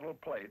flat metal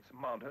plates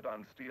mounted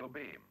on steel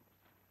beams.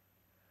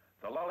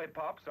 The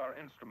lollipops are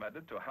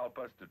instrumented to help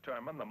us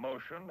determine the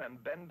motion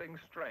and bending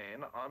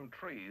strain on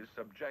trees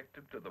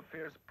subjected to the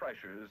fierce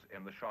pressures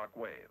in the shock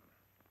wave.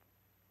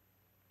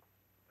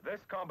 This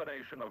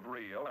combination of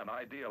real and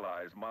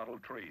idealized model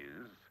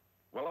trees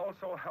will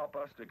also help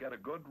us to get a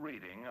good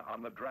reading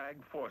on the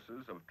drag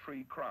forces of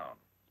tree crowns.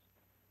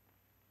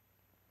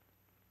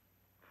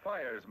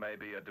 Fires may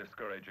be a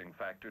discouraging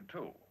factor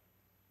too.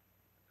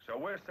 So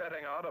we're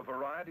setting out a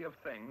variety of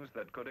things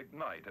that could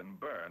ignite and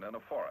burn in a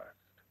forest.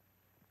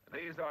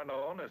 These are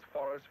known as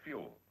forest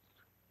fuels,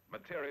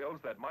 materials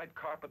that might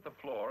carpet the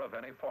floor of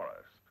any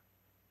forest,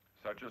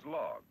 such as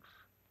logs,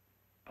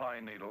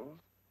 pine needles,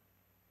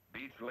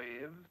 beech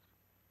leaves,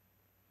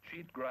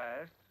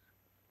 cheatgrass,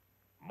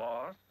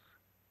 moss,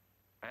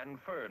 and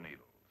fir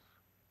needles.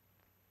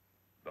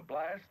 The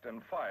blast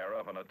and fire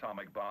of an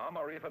atomic bomb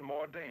are even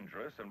more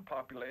dangerous in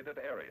populated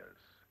areas.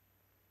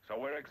 So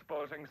we're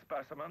exposing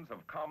specimens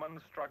of common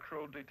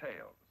structural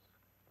details,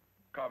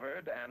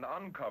 covered and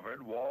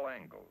uncovered wall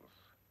angles,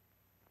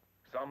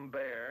 some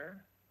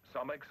bare,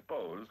 some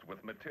exposed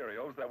with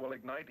materials that will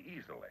ignite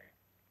easily,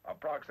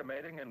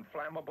 approximating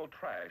inflammable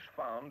trash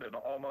found in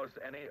almost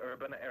any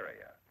urban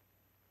area,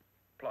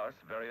 plus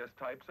various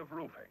types of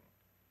roofing.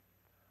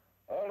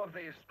 All of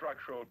these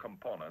structural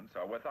components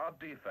are without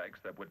defects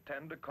that would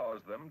tend to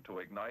cause them to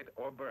ignite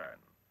or burn.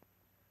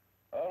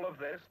 All of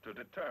this to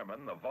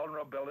determine the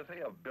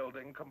vulnerability of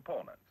building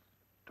components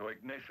to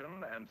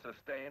ignition and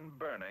sustained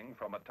burning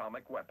from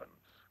atomic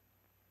weapons.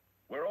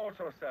 We're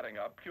also setting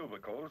up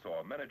cubicles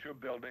or miniature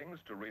buildings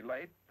to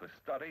relate the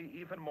study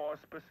even more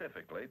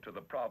specifically to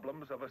the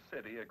problems of a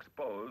city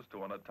exposed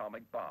to an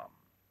atomic bomb.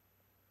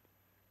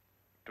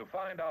 To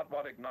find out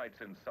what ignites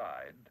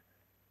inside,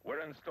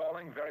 we're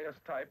installing various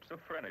types of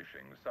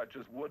furnishings, such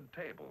as wood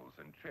tables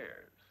and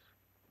chairs.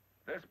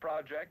 This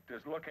project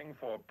is looking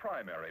for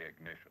primary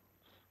ignitions,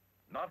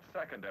 not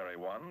secondary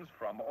ones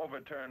from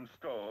overturned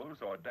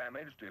stoves or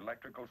damaged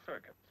electrical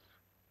circuits.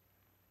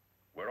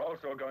 We're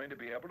also going to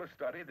be able to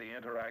study the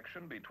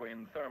interaction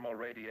between thermal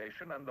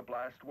radiation and the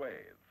blast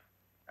wave,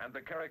 and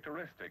the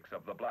characteristics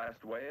of the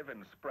blast wave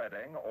in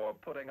spreading or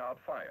putting out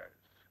fires.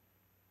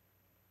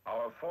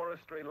 Our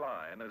forestry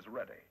line is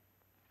ready.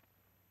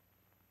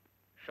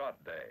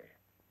 Shot day.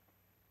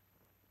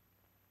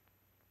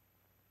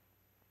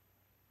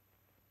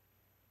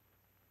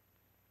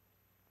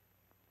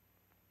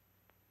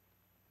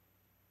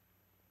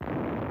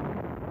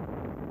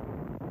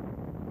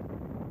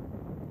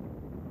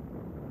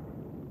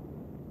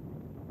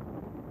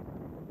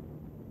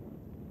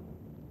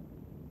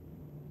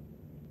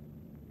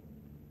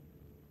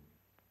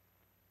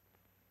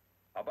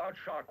 About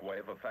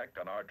shockwave effect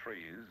on our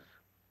trees,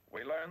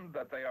 we learned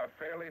that they are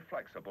fairly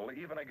flexible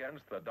even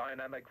against the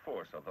dynamic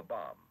force of the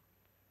bomb.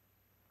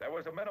 There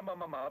was a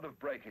minimum amount of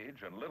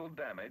breakage and little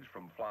damage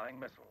from flying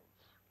missiles.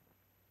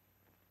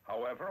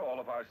 However, all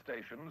of our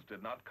stations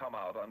did not come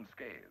out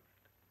unscathed.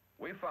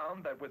 We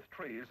found that with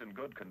trees in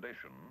good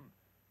condition,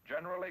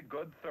 generally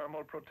good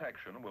thermal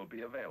protection will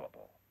be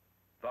available,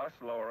 thus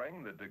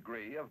lowering the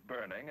degree of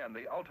burning and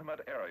the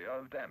ultimate area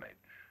of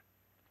damage.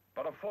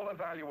 But a full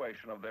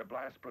evaluation of their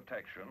blast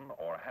protection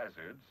or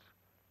hazards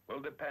will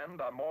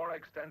depend on more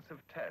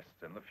extensive tests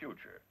in the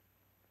future.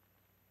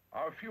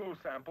 Our fuel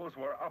samples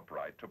were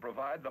upright to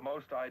provide the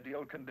most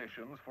ideal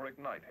conditions for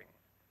igniting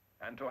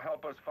and to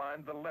help us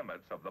find the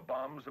limits of the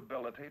bomb's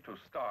ability to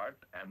start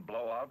and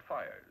blow out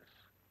fires.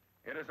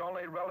 It is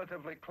only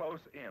relatively close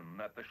in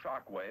that the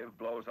shock wave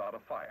blows out a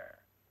fire.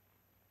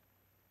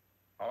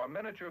 Our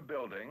miniature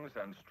buildings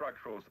and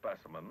structural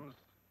specimens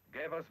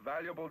gave us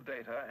valuable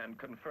data and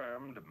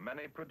confirmed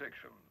many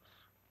predictions.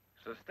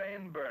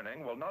 Sustained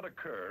burning will not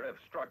occur if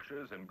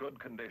structures in good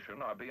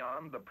condition are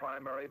beyond the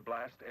primary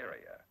blast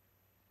area.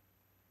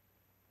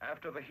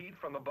 After the heat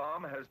from the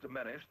bomb has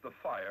diminished, the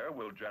fire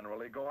will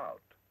generally go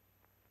out.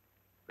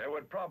 There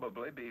would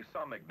probably be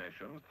some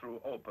ignitions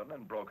through open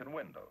and broken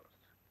windows.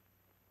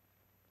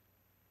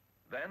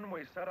 Then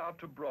we set out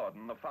to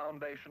broaden the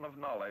foundation of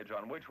knowledge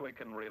on which we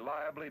can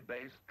reliably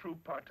base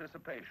troop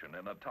participation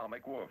in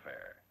atomic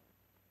warfare.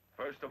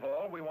 First of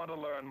all, we want to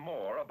learn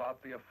more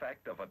about the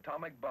effect of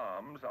atomic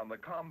bombs on the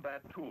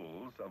combat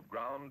tools of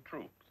ground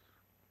troops.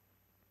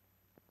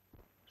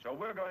 So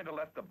we're going to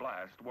let the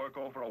blast work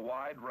over a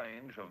wide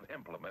range of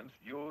implements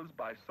used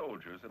by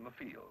soldiers in the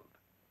field.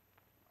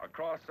 A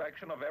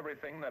cross-section of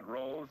everything that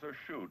rolls or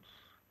shoots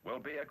will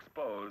be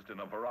exposed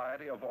in a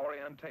variety of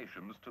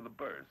orientations to the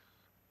bursts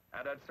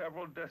and at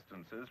several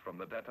distances from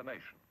the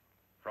detonation,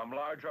 from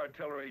large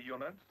artillery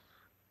units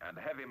and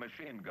heavy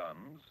machine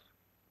guns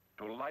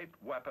to light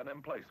weapon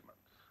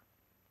emplacements.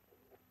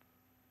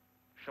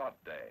 Shot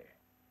day,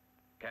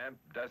 Camp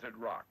Desert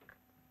Rock,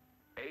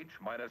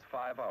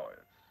 H-5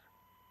 hours.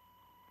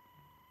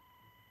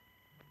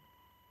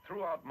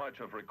 Throughout much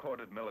of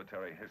recorded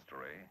military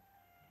history,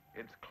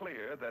 it's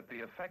clear that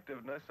the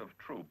effectiveness of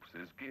troops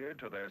is geared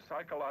to their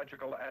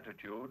psychological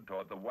attitude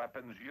toward the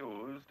weapons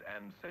used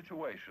and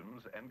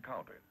situations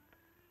encountered.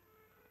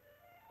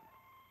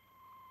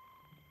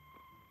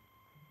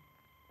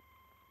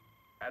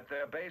 At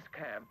their base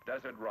camp,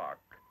 Desert Rock,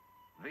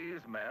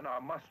 these men are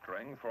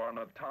mustering for an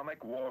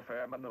atomic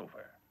warfare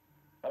maneuver,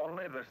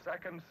 only the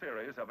second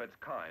series of its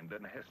kind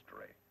in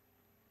history.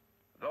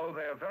 Though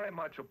they're very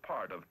much a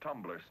part of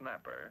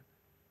Tumbler-Snapper,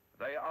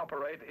 they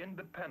operate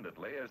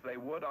independently as they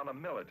would on a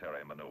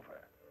military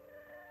maneuver.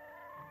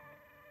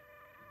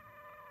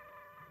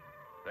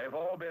 They've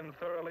all been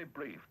thoroughly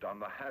briefed on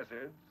the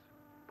hazards,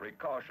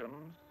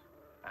 precautions,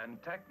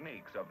 and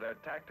techniques of their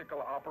tactical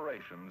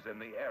operations in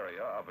the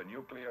area of a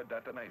nuclear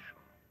detonation.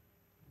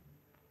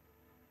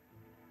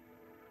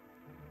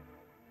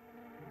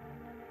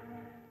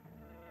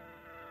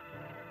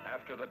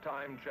 After the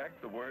time check,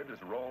 the word is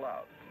roll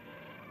out.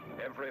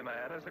 Every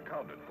man is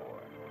accounted for.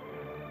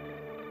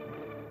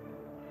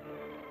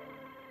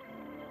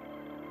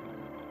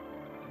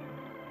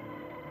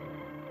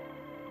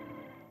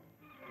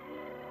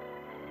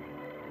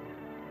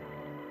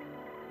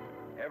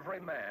 Every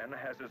man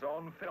has his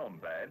own film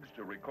badge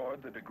to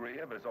record the degree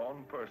of his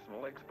own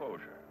personal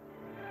exposure.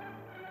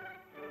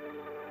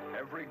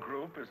 Every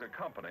group is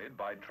accompanied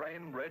by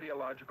trained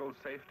radiological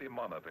safety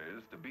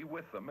monitors to be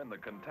with them in the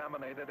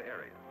contaminated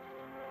areas.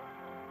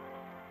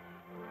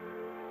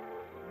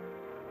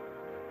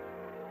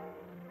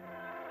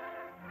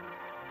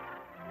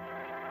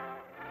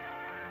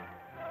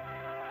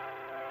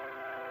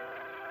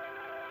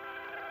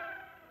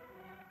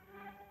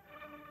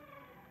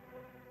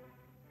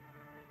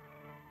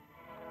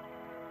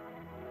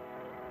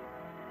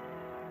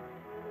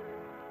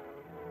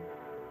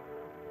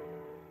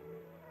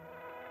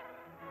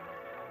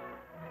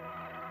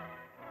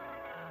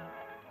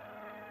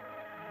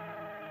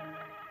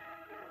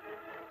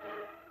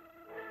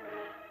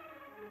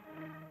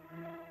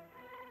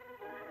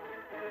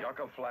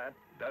 Yucca Flat,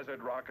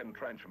 Desert Rock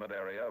entrenchment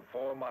area,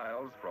 4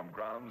 miles from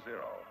ground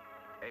zero.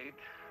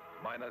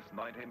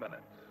 H-90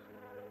 minutes.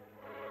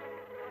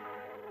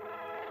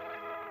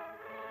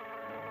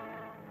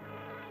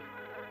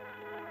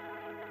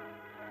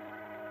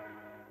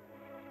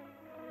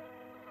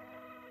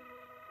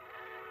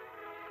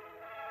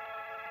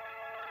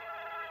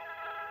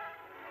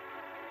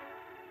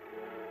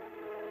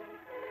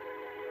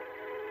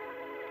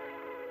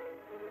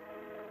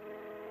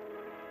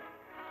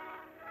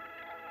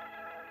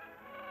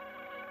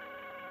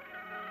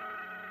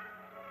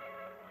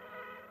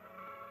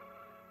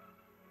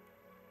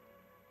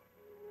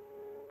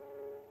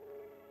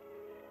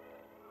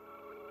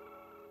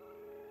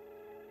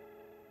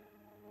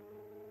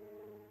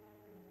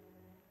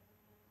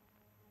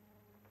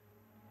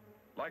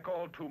 Like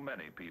all too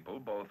many people,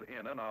 both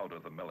in and out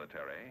of the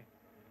military,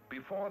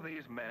 before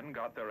these men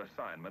got their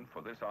assignment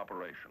for this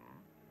operation,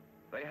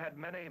 they had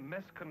many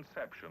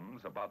misconceptions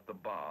about the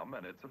bomb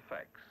and its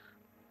effects.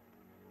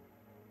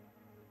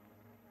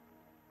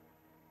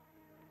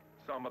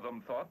 Some of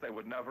them thought they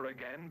would never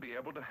again be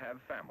able to have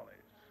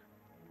families.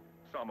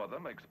 Some of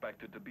them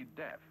expected to be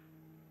deaf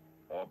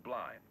or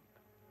blind.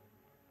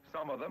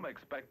 Some of them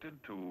expected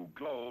to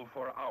glow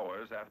for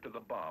hours after the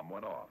bomb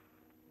went off.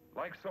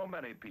 Like so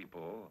many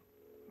people,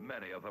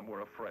 many of them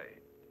were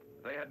afraid.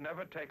 They had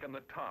never taken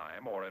the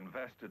time or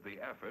invested the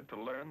effort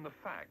to learn the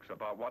facts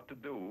about what to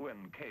do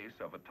in case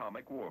of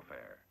atomic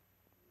warfare.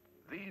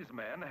 These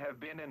men have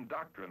been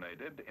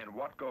indoctrinated in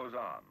what goes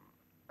on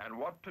and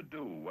what to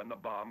do when the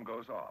bomb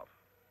goes off.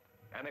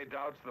 Any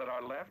doubts that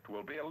are left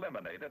will be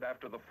eliminated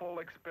after the full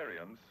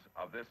experience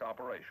of this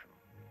operation.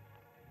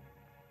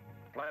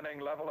 Planning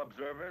level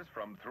observers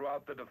from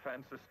throughout the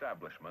defense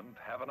establishment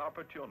have an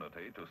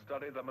opportunity to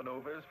study the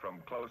maneuvers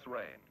from close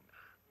range.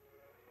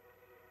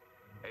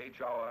 H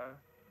hour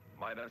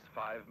minus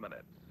 5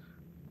 minutes.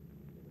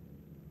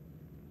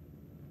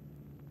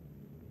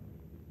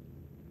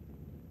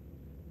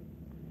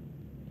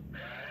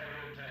 May I have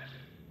your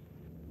attention?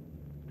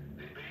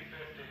 The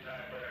B-50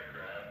 type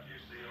aircraft you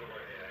see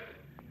overhead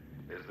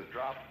is the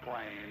drop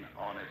plane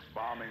on its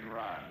bombing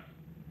run.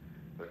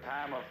 The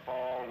time of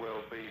fall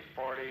will be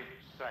 40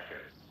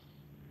 seconds.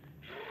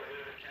 You will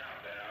hear the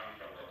countdown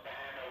from the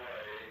bomb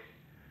away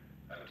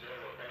until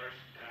the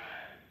burst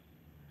time.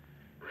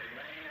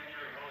 Remain in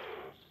your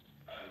holds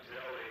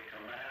until the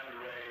command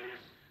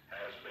raise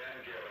has been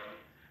given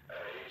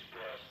at H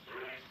plus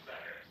 3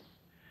 seconds.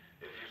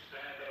 If you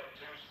stand up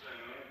too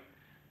soon,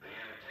 the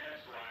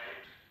intense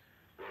light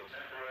will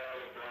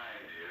temporarily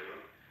blind you,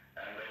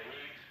 and the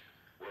heat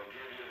will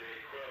give you the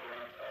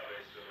equivalent of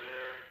a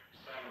severe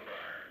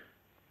sunburn.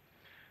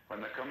 When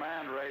the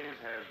command raise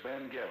has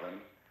been given,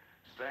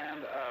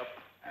 stand up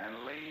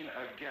and lean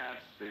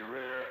against the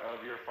rear of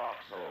your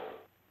foxhole.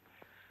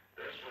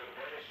 This will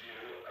brace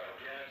you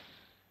against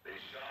the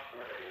shock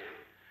wave,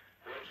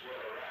 which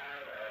will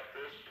arrive at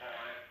this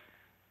point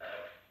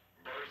at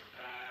burst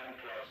time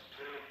plus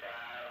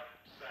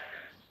 25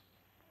 seconds.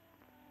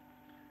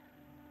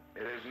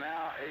 It is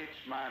now H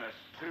minus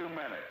 2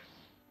 minutes.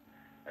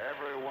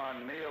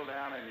 Everyone kneel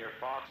down in your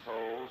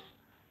foxholes,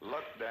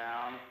 look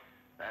down,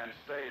 and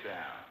stay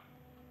down.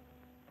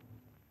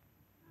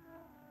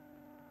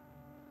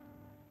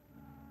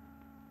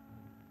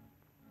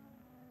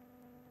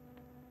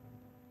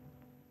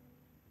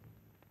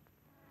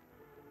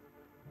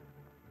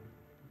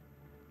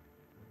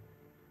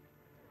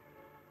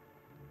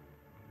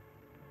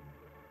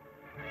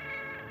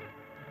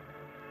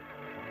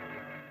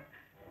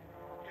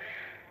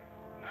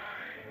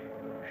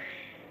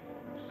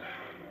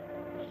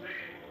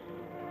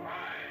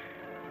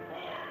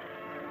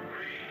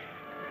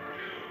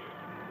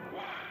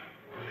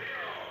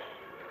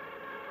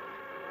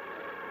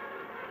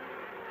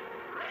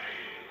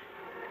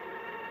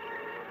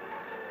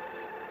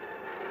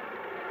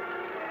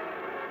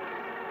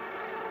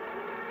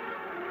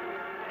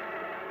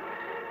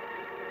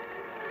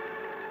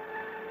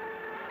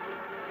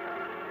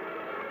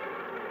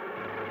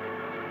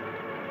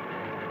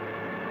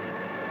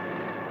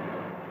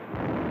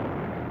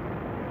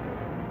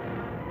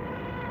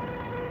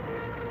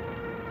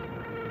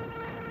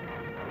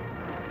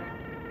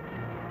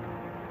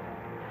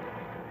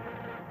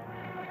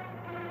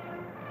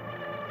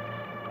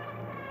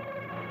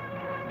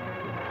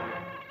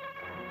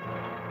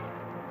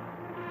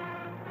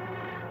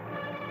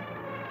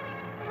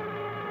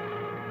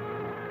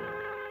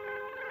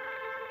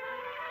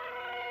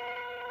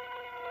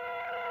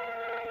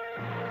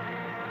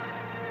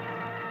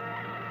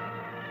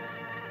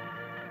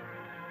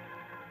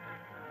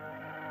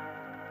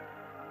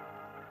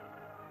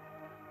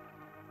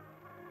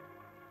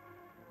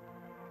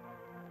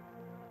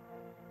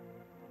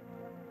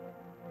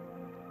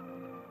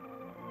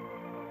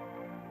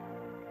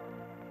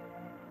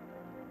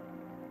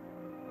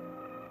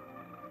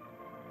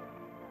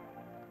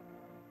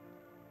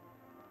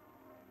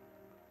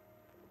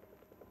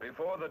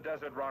 Before the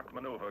Desert Rock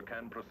maneuver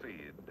can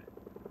proceed,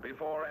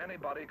 before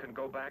anybody can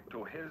go back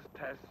to his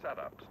test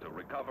setups to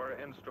recover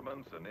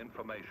instruments and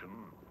information,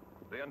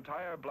 the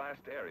entire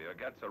blast area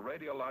gets a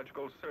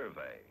radiological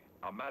survey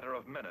a matter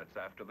of minutes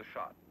after the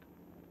shot.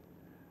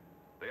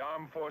 The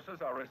armed forces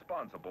are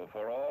responsible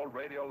for all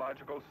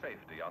radiological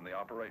safety on the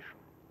operation.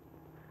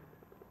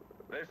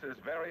 This is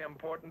very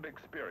important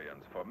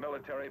experience for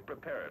military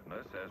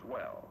preparedness as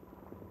well.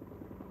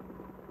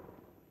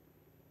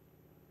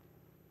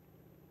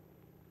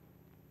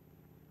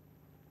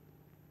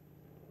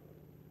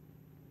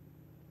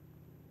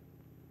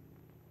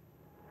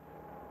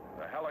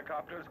 The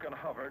helicopters can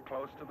hover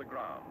close to the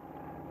ground,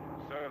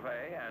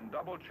 survey and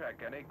double-check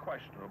any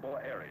questionable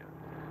areas.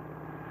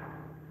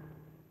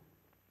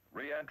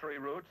 Re-entry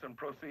routes and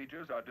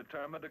procedures are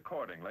determined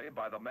accordingly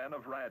by the men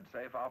of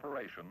RadSafe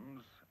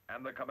Operations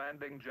and the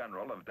commanding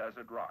general of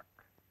Desert Rock.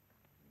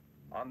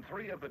 On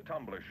 3 of the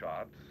Tumbler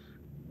shots,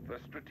 the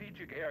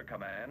Strategic Air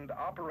Command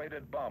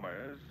operated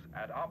bombers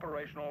at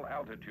operational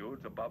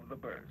altitudes above the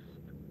burst.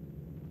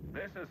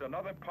 This is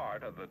another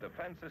part of the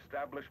Defense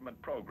Establishment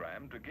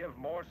program to give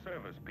more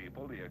service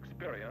people the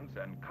experience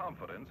and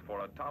confidence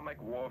for atomic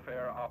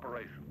warfare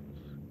operations.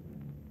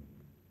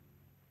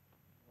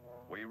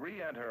 We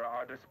re-enter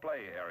our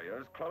display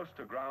areas close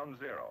to ground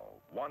zero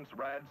once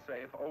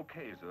RadSafe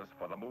okays us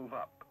for the move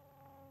up.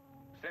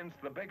 Since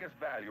the biggest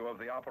value of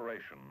the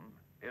operation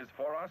is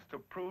for us to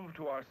prove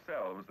to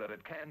ourselves that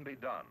it can be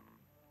done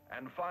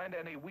and find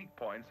any weak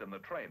points in the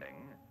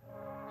training,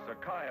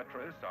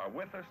 psychiatrists are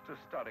with us to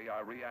study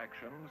our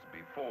reactions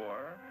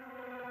before,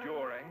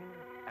 during,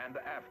 and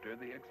after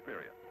the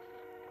experience.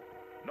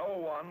 No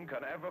one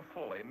can ever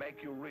fully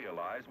make you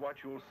realize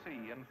what you'll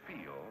see and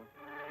feel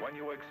when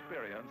you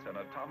experience an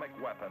atomic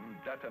weapon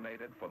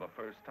detonated for the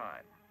first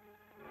time.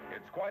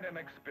 It's quite an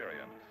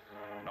experience,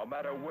 no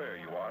matter where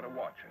you are to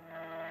watch it.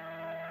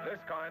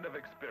 This kind of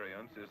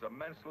experience is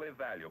immensely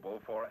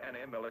valuable for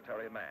any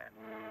military man,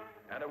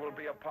 and it will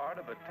be a part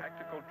of the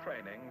tactical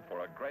training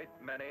for a great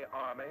many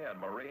Army and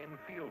Marine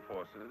field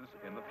forces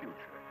in the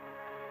future.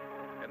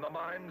 In the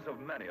minds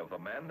of many of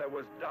the men, there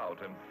was doubt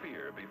and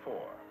fear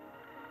before.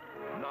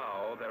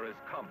 Now there is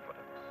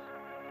confidence.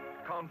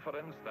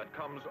 Confidence that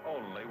comes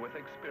only with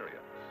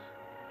experience.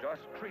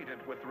 Just treat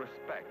it with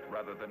respect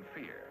rather than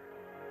fear.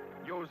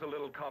 Use a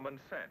little common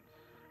sense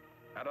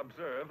and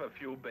observe a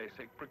few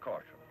basic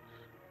precautions.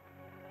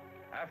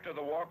 After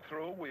the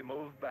walkthrough, we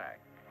move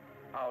back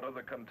out of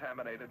the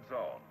contaminated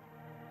zone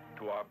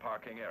to our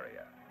parking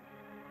area.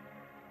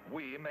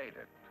 We made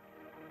it,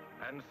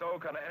 and so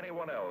can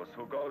anyone else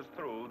who goes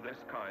through this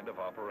kind of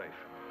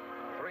operation.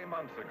 3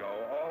 months ago,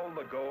 all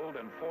the gold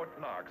in Fort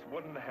Knox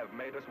wouldn't have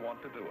made us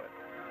want to do it.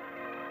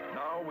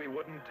 Now we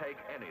wouldn't take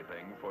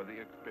anything for the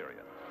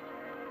experience.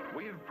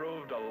 We've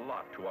proved a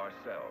lot to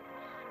ourselves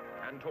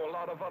and to a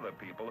lot of other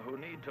people who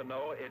need to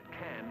know it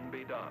can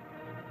be done.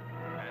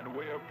 And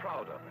we're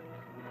proud of it.